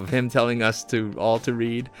 of him telling us all to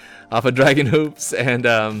read off of Dragon Hoops, and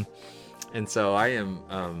so I am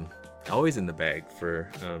always in the bag for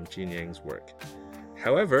Gene Yang's work.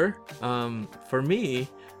 However, for me,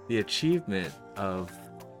 the achievement of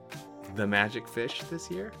The Magic Fish this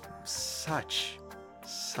year, such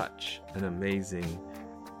an amazing,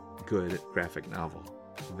 good graphic novel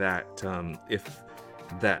that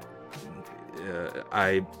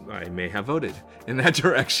I may have voted in that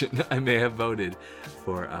direction. I may have voted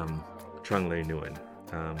for Trung Le Nguyen,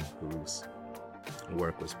 whose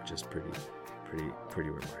work was just pretty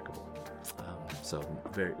remarkable. So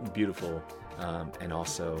very beautiful, and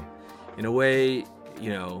also in a way,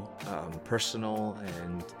 personal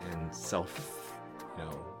and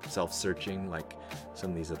self-searching, like some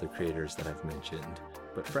of these other creators that I've mentioned,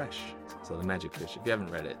 but fresh. So The Magic Fish, if you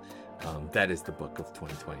haven't read it, that is the book of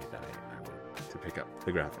 2020 that I went to pick up,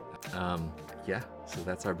 the graphic. So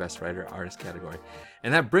that's our Best Writer Artist category.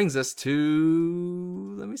 And that brings us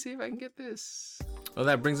to, let me see if I can get this. Oh,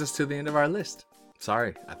 that brings us to the end of our list.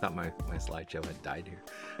 Sorry, I thought my slideshow had died here.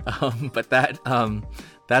 But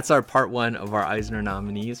that's our part one of our Eisner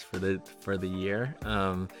nominees for the year.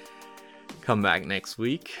 Come back next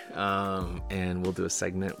week, and we'll do a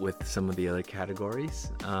segment with some of the other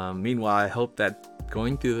categories. Meanwhile, I hope that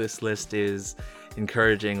going through this list is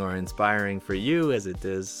encouraging or inspiring for you, as it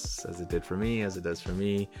did for me,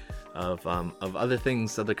 of other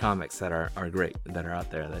things, other comics that are great, that are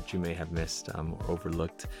out there that you may have missed or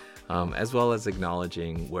overlooked, as well as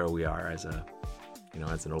acknowledging where we are as an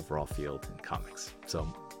overall field in comics. So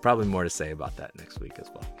probably more to say about that next week as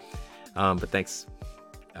well. But thanks.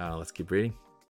 Let's keep reading.